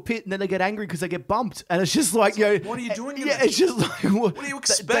go into a pit and then they get angry because they get bumped. And it's just like, what are you doing in there? It's just like... What do you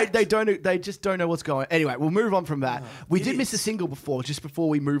expect? They just don't know what's going on. Anyway, we'll move on from that. We did miss a single just before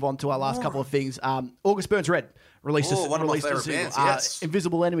we move on to our last couple of things. August Burns Red. Released one of my favourite bands, yes.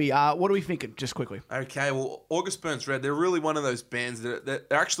 Invisible Enemy. What are we thinking, just quickly? Okay, well, August Burns Red, they're really one of those bands that they're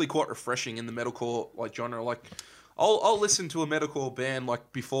actually quite refreshing in the metalcore like genre. Like, I'll listen to a metalcore band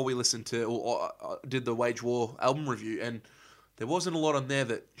like before we listened to or did the Wage War album review, and there wasn't a lot on there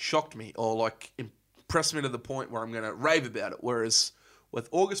that shocked me or like impressed me to the point where I'm going to rave about it. Whereas with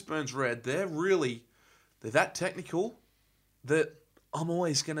August Burns Red, they're that technical that I'm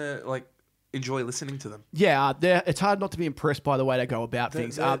always going to like enjoy listening to them. Yeah, it's hard not to be impressed by the way they go about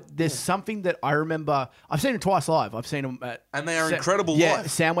things. There's something that I remember. I've seen them twice live. I've seen them and they are incredible live.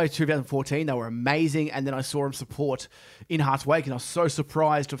 Soundwave 2014. They were amazing, and then I saw them support In Heart's Wake, and I was so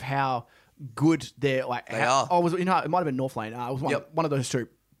surprised of how good they're like. They are. I was it might have been North Lane. It was one of those two,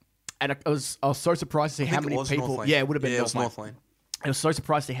 and I was so surprised to see how many people. Yeah, it would have been North Lane. I was so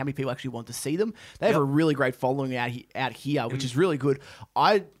surprised to see how many people actually want to see them. They have a really great following out here, which is really good.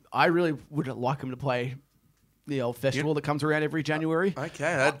 I really would like them to play the old festival that comes around every January.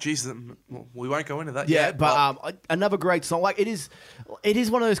 Okay, we won't go into that yet. Yeah, but another great song. Like it is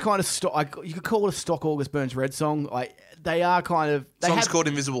one of those kind of stock. Like, you could call it a stock August Burns Red song. Like they are kind of. Song's called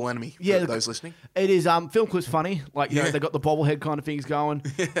Invisible Enemy. For those listening. It is. Film clip's funny. Like you know, they got the bobblehead kind of things going.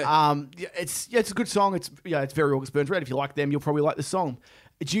 It's a good song. It's very August Burns Red. If you like them, you'll probably like the song.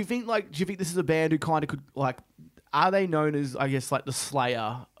 Do you think this is a band who kind of could like? Are they known as, I guess, like the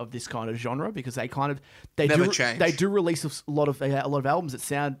Slayer of this kind of genre? Because they never change. They do release a lot of albums that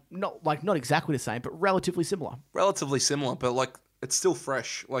sound not exactly the same, but relatively similar. Relatively similar, but like it's still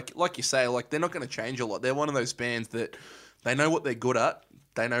fresh. Like you say, like they're not going to change a lot. They're one of those bands that they know what they're good at,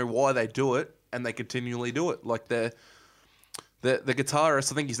 they know why they do it, and they continually do it. Like the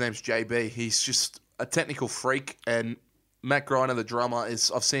guitarist, I think his name's JB. He's just a technical freak, and Matt Griner, the drummer,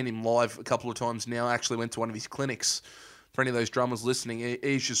 I've seen him live a couple of times now. I actually went to one of his clinics. For any of those drummers listening,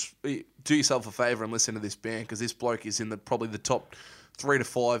 do yourself a favour and listen to this band, because this bloke is in probably the top 3 to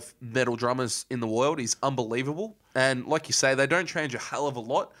 5 metal drummers in the world. He's unbelievable. And like you say, they don't change a hell of a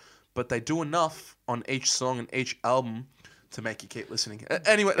lot, but they do enough on each song and each album to make you keep listening.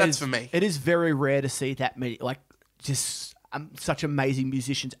 Anyway, that's for me. It is very rare to see that many, such amazing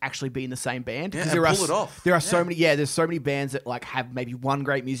musicians actually be in the same band. Yeah, and pull it off. There are so many. Yeah, there's so many bands that like have maybe one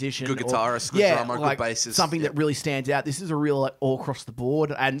great musician, good guitarist, good drummer, good bassist, something that really stands out. This is a real all across the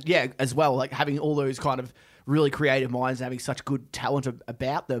board, and as well, like having all those kind of really creative minds, having such good talent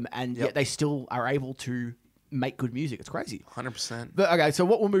about them, and yet they still are able to make good music. It's crazy. 100%. But okay, so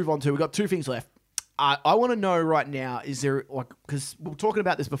what we'll move on to, we've got 2 things left. I want to know right now, is there, because we were talking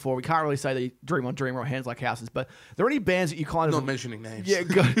about this before, we can't really say they dream on Hands Like Houses, but are there any bands that you kind of... Not mentioning names. Yeah,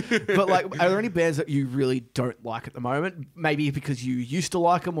 but are there any bands that you really don't like at the moment? Maybe because you used to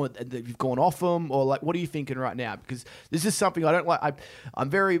like them, or that you've gone off them, or what are you thinking right now? Because this is something I don't like. I'm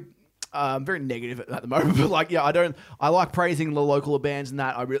very negative at the moment, but I like praising the local bands and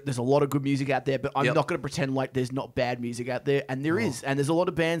that. There's a lot of good music out there, but I'm not going to pretend like there's not bad music out there, and there is. And there's a lot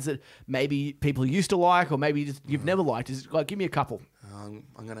of bands that maybe people used to like, or maybe just you've never liked. Give me a couple. I'm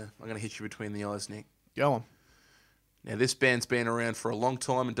gonna hit you between the eyes, Nick. Go on. Now, this band's been around for a long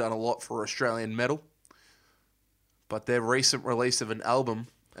time and done a lot for Australian metal, but their recent release of an album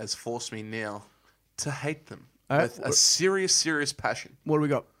has forced me now to hate them with a serious passion. What do we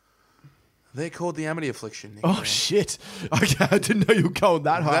got? They're called the Amity Affliction, Nick. Oh, shit. Okay, I didn't know you were going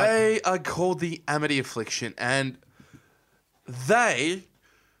that high. They are called the Amity Affliction, and they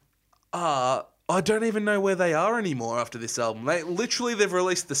are I don't even know where they are anymore after this album. They've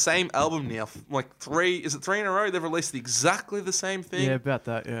released the same album now, like three in a row? They've released exactly the same thing. Yeah, about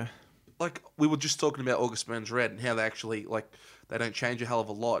that, yeah. Like, we were just talking about August Burns Red and how they actually, like, they don't change a hell of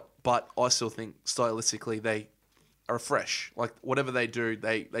a lot, but I still think stylistically they are fresh. Like, whatever they do,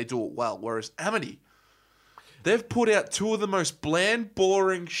 they do it well. Whereas Amity, they've put out two of the most bland,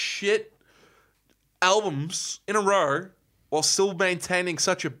 boring shit albums in a row while still maintaining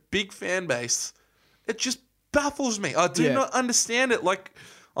such a big fan base. It just baffles me. I do not understand it. Like,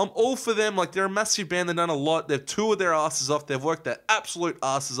 I'm all for them. Like, they're a massive band. They've done a lot. They've toured their asses off. They've worked their absolute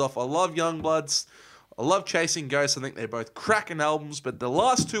asses off. I love Youngbloods. I love Chasing Ghosts. I think they're both cracking albums, but the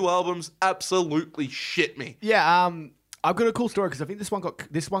last two albums absolutely shit me. Yeah, I've got a cool story because I think this one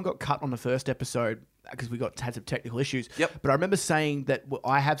got cut on the first episode because we had some technical issues. Yep. But I remember saying that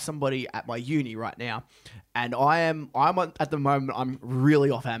I have somebody at my uni right now, and I'm at the moment I'm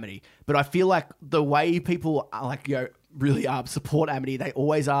really off Amity, but I feel like the way people are, like, you know, really support Amity, they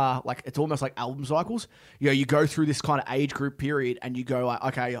always are, like, it's almost like album cycles. You know, you go through this kind of age group period and you go like,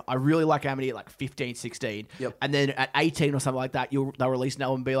 okay, I really like Amity at like 15, 16. Yep. And then at 18 or something like that, they'll release an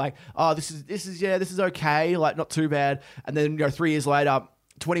album and be like, oh, this is okay, like not too bad. And then, you know, 3 years later,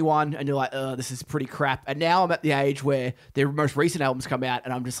 21, and you're like, this is pretty crap. And now I'm at the age where their most recent albums come out,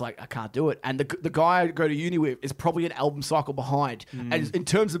 and I'm just like, I can't do it. And the guy I go to uni with is probably an album cycle behind. And in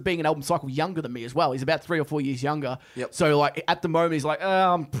terms of being an album cycle, younger than me as well. He's about 3 or 4 years younger. Yep. So, like, at the moment, he's like,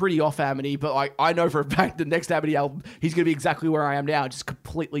 I'm pretty off Amity, but like, I know for a fact the next Amity album, he's going to be exactly where I am now, just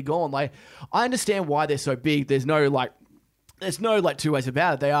completely gone. Like, I understand why they're so big. There's no two ways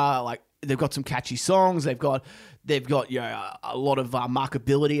about it. They are, like, they've got some catchy songs. They've got you know, a lot of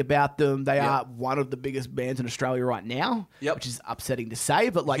marketability about them. They are one of the biggest bands in Australia right now, which is upsetting to say,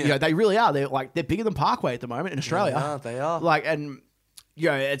 but like, you know, they really are. They're bigger than Parkway at the moment in Australia. They are. Like, and you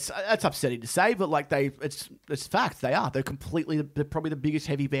know, it's upsetting to say, but like it's fact. They are. They're probably the biggest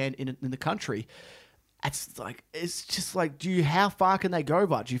heavy band in the country. It's just like, how far can they go,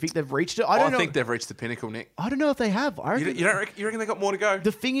 bud? Do you think they've reached it? I think they've reached the pinnacle, Nick. I don't know if they have. You reckon they got more to go?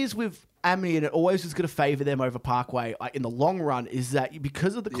 The thing is with Amity, and it always is going to favour them over Parkway in the long run, is that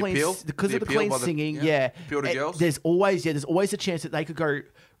because of the clean singing, appeal to girls. There's always a chance that they could go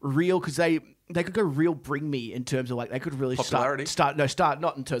real, because they could go real Bring Me in terms of, like, they could really popularity. start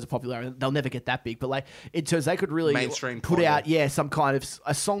not in terms of popularity, they'll never get that big, but like in terms they could really mainstream put out some kind of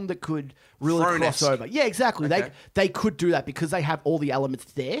a song that could really cross over. Yeah, exactly. Okay. They could do that because they have all the elements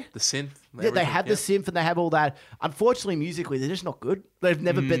there. The synth. They have the synth and they have all that. Unfortunately, musically, they're just not good. They've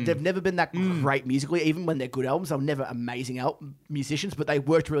never been that great musically. Even when they're good albums, they were never amazing musicians, but they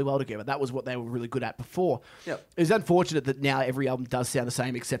worked really well together. That was what they were really good at before. Yep. It's unfortunate that now every album does sound the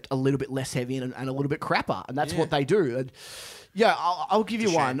same, except a little bit less heavy and a little bit crapper, and that's what they do. And yeah, I'll give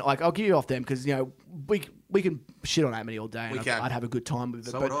you one. Like, I'll give you off them because, you know, we can shit on Amity all day, and I'd have a good time with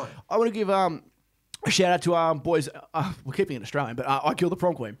it. So but would I want to give a shout out to boys. We're keeping it Australian, but I Kill the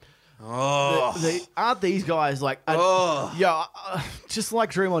Prom Queen. Oh, aren't these guys like? Just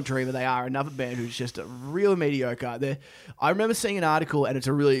like Dream on Dreamer, they are another band who's just a real mediocre. I remember seeing an article, and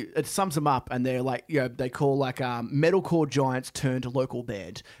it sums them up, and they're like, you know, they call like metalcore giants turned local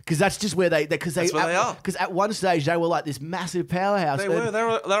band, because that's just where they are. Because at one stage they were like this massive powerhouse. They were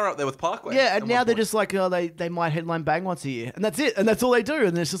up there with Parkway. Yeah, and now they're just like, they might headline Bang once a year, and that's it, and that's all they do,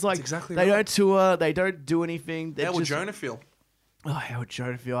 and it's just like exactly they don't tour, they don't do anything. How would Jonah feel? Oh, how would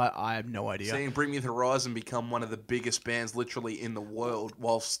Jonah feel? I have no idea. Seeing Bring Me the Horizon become one of the biggest bands literally in the world,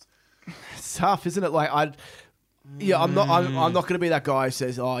 whilst it's tough, isn't it? Like, I'm not going to be that guy who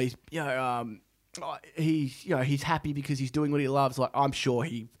says, oh, he's happy because he's doing what he loves. Like, I'm sure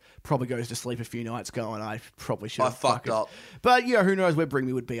he probably goes to sleep a few nights going, I probably should have fucked up. But yeah, who knows where Bring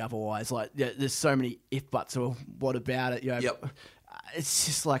Me would be otherwise? Like, there's so many if buts or what about it. It's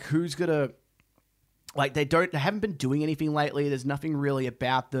just like, who's gonna. Like, they haven't been doing anything lately. There's nothing really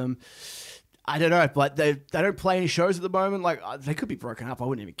about them. I don't know, but they don't play any shows at the moment. Like, they could be broken up. I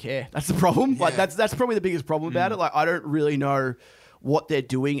wouldn't even care. That's the problem. Yeah. Like, that's probably the biggest problem about it. Like, I don't really know what they're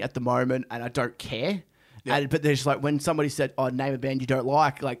doing at the moment, and I don't care. Yeah. But there's like, when somebody said, "Oh, name a band you don't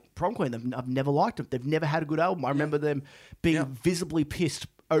like Prom Queen," I've never liked them. They've never had a good album. I remember them being visibly pissed.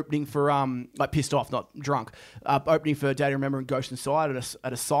 Opening for like pissed off, not drunk. Opening for Day to Remember and Ghost Inside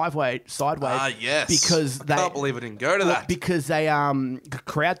at a sideways. Yes. Because I can't believe it didn't go to that. Because they the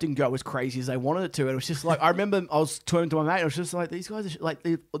crowd didn't go as crazy as they wanted it to. And it was just like, I remember I was talking to my mate. And I was just like, these guys are like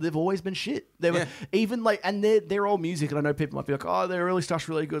they've always been shit. They were even like, and they're all music. And I know people might be like, oh, their early stuff's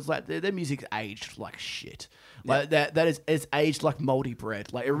really good. It's like their music's aged like shit. Like that is aged like moldy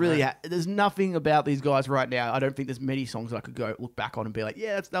bread. Like, it really there's nothing about these guys right now. I don't think there's many songs that I could go look back on and be like,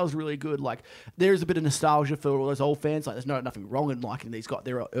 yeah, that was really good. Like, there's a bit of nostalgia for all those old fans. Like, there's nothing wrong in liking these guys,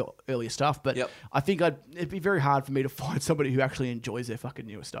 their earlier stuff. But I think it'd be very hard for me to find somebody who actually enjoys their fucking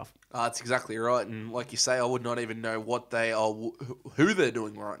newer stuff. That's exactly right. And like you say, I would not even know what they are, who they're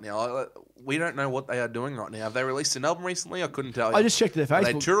doing right now. We don't know what they are doing right now. Have they released an album recently? I couldn't tell you. I just checked their Facebook.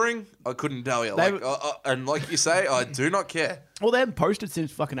 Are they touring? I couldn't tell you. And like you say, I do not care. Well, they haven't posted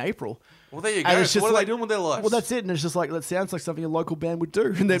since fucking April. Well, there you go. So what are they doing with their lives? Well, that's it. And it's just like, that sounds like something a local band would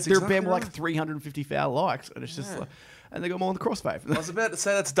do. And their band with like 350,000 likes. And it's just like, and they got more on the Crossfaith. I was about to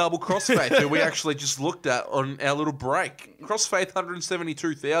say that's double Crossfaith, who we actually just looked at on our little break. Crossfaith,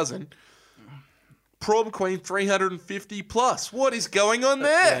 172,000. Prom Queen, 350 plus. What is going on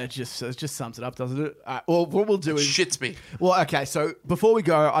there? Yeah, it just sums it up, doesn't it? Well, what we'll do is... Shits me. Well, okay, so before we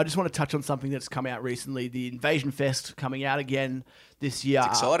go, I just want to touch on something that's come out recently. The Invasion Fest coming out again this year.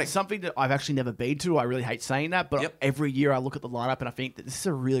 It's exciting. Something that I've actually never been to. I really hate saying that, but every year I look at the lineup and I think that this is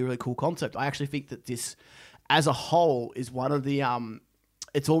a really, really cool concept. I actually think that this, as a whole, is one of the...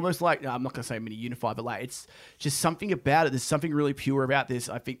 It's almost like, I'm not going to say mini unified, but like it's just something about it. There's something really pure about this.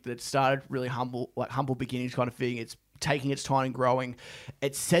 I think that it started really humble beginnings kind of thing. It's taking its time and growing.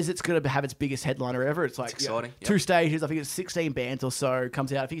 It says it's going to have its biggest headliner ever. It's like exciting. 2 stages. I think it's 16 bands or so.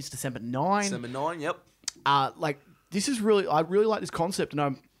 Comes out. I think it's December 9. December 9. Yep. Like this is really, I really like this concept, and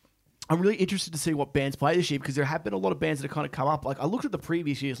I'm really interested to see what bands play this year because there have been a lot of bands that have kind of come up. Like I looked at the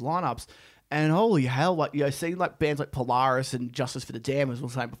previous year's lineups. And holy hell, like, seeing like bands like Polaris and Justice for the Damned, as we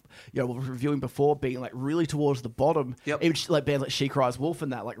were saying, we were reviewing before, being like really towards the bottom. Yep. Even like bands like She Cries Wolf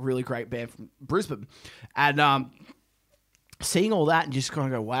and that, like really great band from Brisbane. And seeing all that and just kind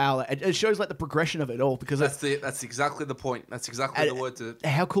of go, wow, it shows like the progression of it all because that's exactly the point. That's exactly the word to.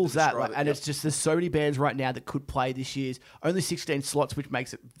 How cool is that? Like, and it's just there's so many bands right now that could play this year's only 16 slots, which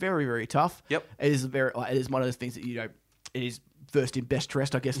makes it very, very tough. Yep. It is it is one of those things that it is. First in best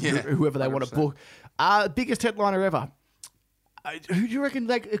dressed, I guess, yeah, whoever they 100%. Want to book. Biggest headliner ever. Who do you reckon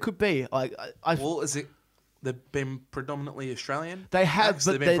it could be? Well, is it? They've been predominantly Australian. They have, acts.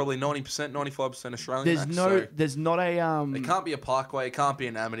 but they've been probably 90%, 95% Australian. There's not a. It can't be a Parkway. It can't be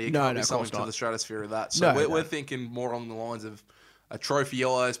an Amity. It can't be something to the stratosphere of that. So we're thinking more along the lines of a Trophy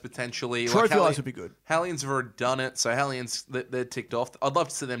Eyes potentially. Trophy Eyes would be good. Hellions have already done it, so Hellions they're ticked off. I'd love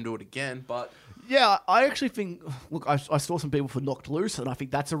to see them do it again, but. Yeah, I actually think. Look, I saw some people for Knocked Loose, and I think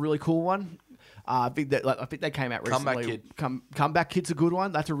that's a really cool one. I think they came out recently. Comeback Kid. Comeback Kid's a good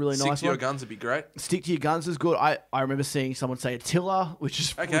one. That's a really nice one. Stick to Your Guns would be great. Stick to Your Guns is good. I remember seeing someone say Attila, which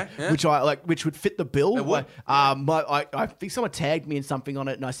is okay, which would fit the bill. It would. I think someone tagged me in something on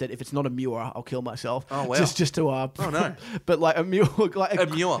it, and I said if it's not a Muir, I'll kill myself. Oh wow. Just to oh no. But like a Muir, a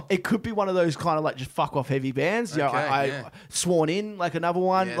Muir. It could be one of those kind of like just fuck off heavy bands. Okay, Sworn In, like another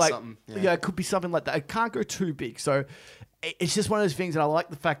one. Yeah, like something, it could be something like that. It can't go too big. So it's just one of those things, and I like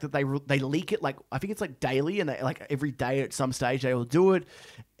the fact that they leak it. Like I think it's like daily, and they like every day at some stage they will do it.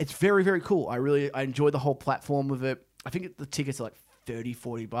 It's very, very cool. I enjoy the whole platform of it. I think the tickets are like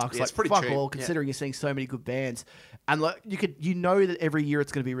 $30-$40. Yeah, like it's pretty fuck cheap. all, considering you're seeing so many good bands, and like you know that every year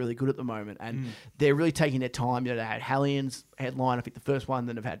it's going to be really good at the moment, and they're really taking their time. They had Hellions headline, I think the first one,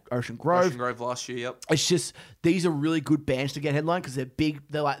 then they've had Ocean Grove. Ocean Grove last year, yep. It's just these are really good bands to get headline because they're big.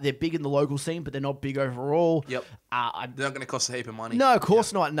 They're big in the local scene, but they're not big overall. Yep. They're not going to cost a heap of money. No, of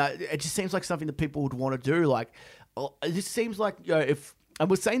course not. No, it just seems like something that people would want to do. Like, it just seems like if. And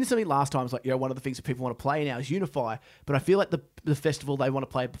we're saying this something last time. It's like, one of the things that people want to play now is Unify. But I feel like the festival they want to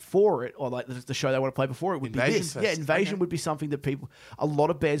play before it, or like the show they want to play before it would Invasion be this. Fest. Yeah, Invasion would be something that a lot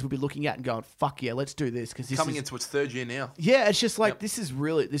of bands would be looking at and going, fuck yeah, let's do this. Because this coming into its third year now. Yeah, it's just like, this is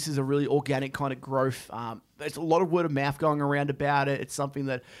a really organic kind of growth. There's a lot of word of mouth going around about it. It's something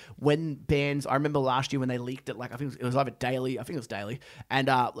that when bands, I remember last year when they leaked it, like I think it was either Daily, and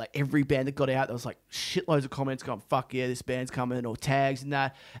like every band that got out, there was like shitloads of comments going, fuck yeah, this band's coming, or tags and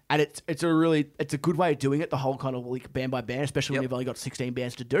that. And it's a good way of doing it, the whole kind of like band by band, especially when you've only got 16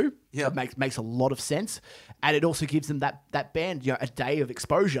 bands to do. Yeah, it makes a lot of sense. And it also gives them that band, a day of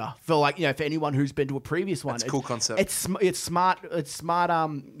exposure for like, for anyone who's been to a previous one. It's a cool concept. It's smart,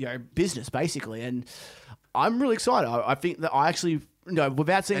 business basically. And I'm really excited. I think that I actually,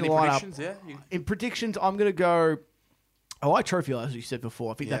 without seeing Any the lineup. predictions? Yeah. In predictions, I'm going to go. I like Trophy Eyes, as you said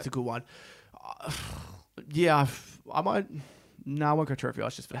before. I think that's a good one. I might. No, I won't go Trophy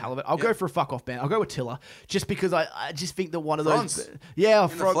Eyes just for the hell of it. I'll go for a fuck off band. I'll go with Tiller, just because I just think that one of those. Yeah,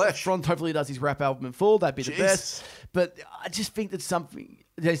 Franz hopefully does his rap album in full. That'd be the best. But I just think that something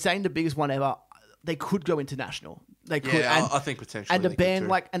they're saying the biggest one ever. They could go international. They could. Yeah, I think potentially. And a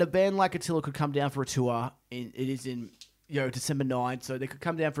band like Attila could come down for a tour. It is in December 9th, so they could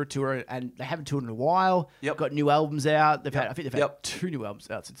come down for a tour, and they haven't toured in a while. Yep. Got new albums out. They've had, I think they've had Yep. 2 new albums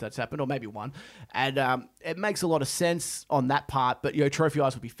out since that's happened, or maybe 1. And it makes a lot of sense on that part. But Trophy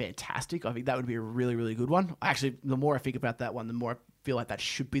Eyes would be fantastic. I think that would be a really, really good one. Actually, the more I think about that one, the more I feel like that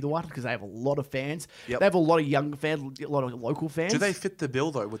should be the one, because they have a lot of fans. Yep. They have a lot of young fans, a lot of local fans. Do they fit the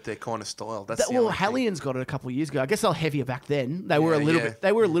bill though with their kind of style? That's the Well, only thing. Hellions got it a couple of years ago. I guess they were heavier back then. They were a little bit.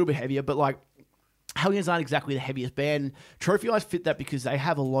 They were a little bit heavier, but like Hellions aren't exactly the heaviest band. Trophy Eyes fit that because they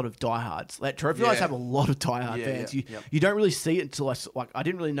have a lot of diehards. Like Trophy Eyes have a lot of diehard fans. You don't really see it until I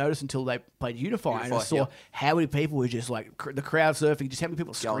didn't really notice until they played Unify and I saw how many people were just like the crowd surfing, just how many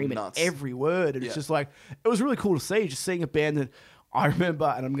people screaming every word. And it's just like, it was really cool to see, just seeing a band that I remember,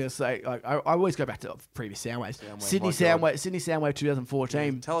 and I'm going to say, like, I always go back to previous Soundwaves. Sydney Soundwave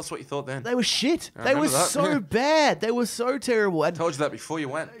 2014. Tell us what you thought then. They were shit. They were so bad. They were so terrible. And told you that before you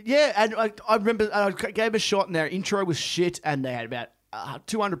went. Yeah, and I remember I gave a shot, and their intro was shit, and they had about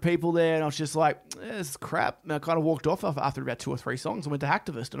 200 people there, and I was just like, this is crap. And I kind of walked off after about 2 or 3 songs and went to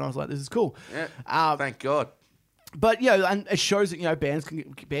Hacktivist, and I was like, this is cool. Yeah, thank God. But and it shows that bands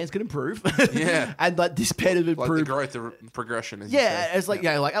can improve. Yeah, and like this band has improved. Like the growth, the progression. As it's like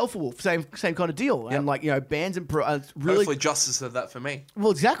like Alpha Wolf, same kind of deal. And like bands improve. Really, hopefully Justice of that for me.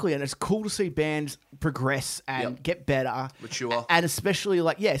 Well, exactly, and it's cool to see bands progress and get better, mature, and especially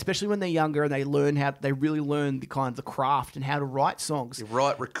especially when they're younger and they really learn the kind of the craft and how to write songs. You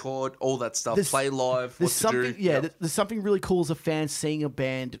write, record, all that stuff. Play live. What to do. Yeah, there's something really cool as a fan seeing a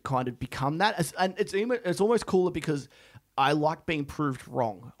band kind of become that, and it's almost cooler because I like being proved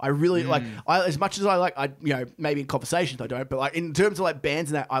wrong. I really like, as much as I maybe in conversations I don't, but like in terms of like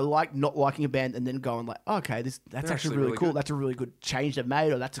bands and that, I like not liking a band and then going like, okay, that's actually really cool. Good. That's a really good change they've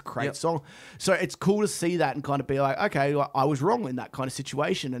made, or that's a great song. So it's cool to see that and kind of be like, okay, I was wrong in that kind of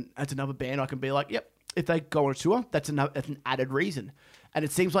situation, and that's another band I can be like, yep, if they go on a tour, that's an added reason. And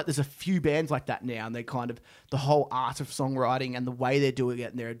it seems like there's a few bands like that now, and they kind of, the whole art of songwriting and the way they're doing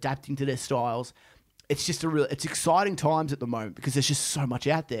it, and they're adapting to their styles. It's just it's exciting times at the moment because there's just so much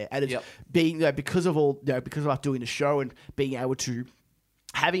out there, and it's being because of us doing the show and being able to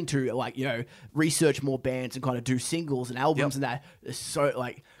having to research more bands and kind of do singles and albums and that. So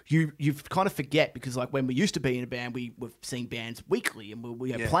like you kind of forget, because like when we used to be in a band, we were seeing bands weekly and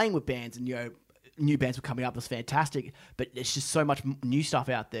we were playing with bands, and new bands were coming up. It was fantastic, but there's just so much new stuff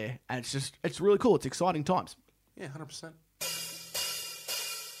out there, and it's really cool. It's exciting times. Yeah, 100%.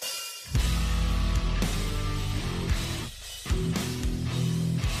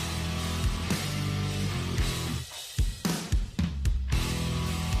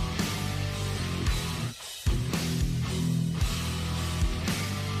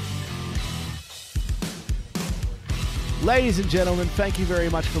 Ladies and gentlemen, thank you very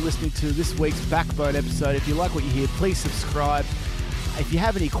much for listening to this week's Backbone episode. If you like what you hear, please subscribe. If you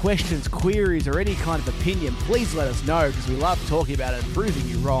have any questions, queries, or any kind of opinion, please let us know, because we love talking about it and proving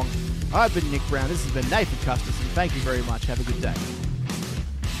you wrong. I've been Nick Brown. This has been Nathan Custis, and thank you very much. Have a good day.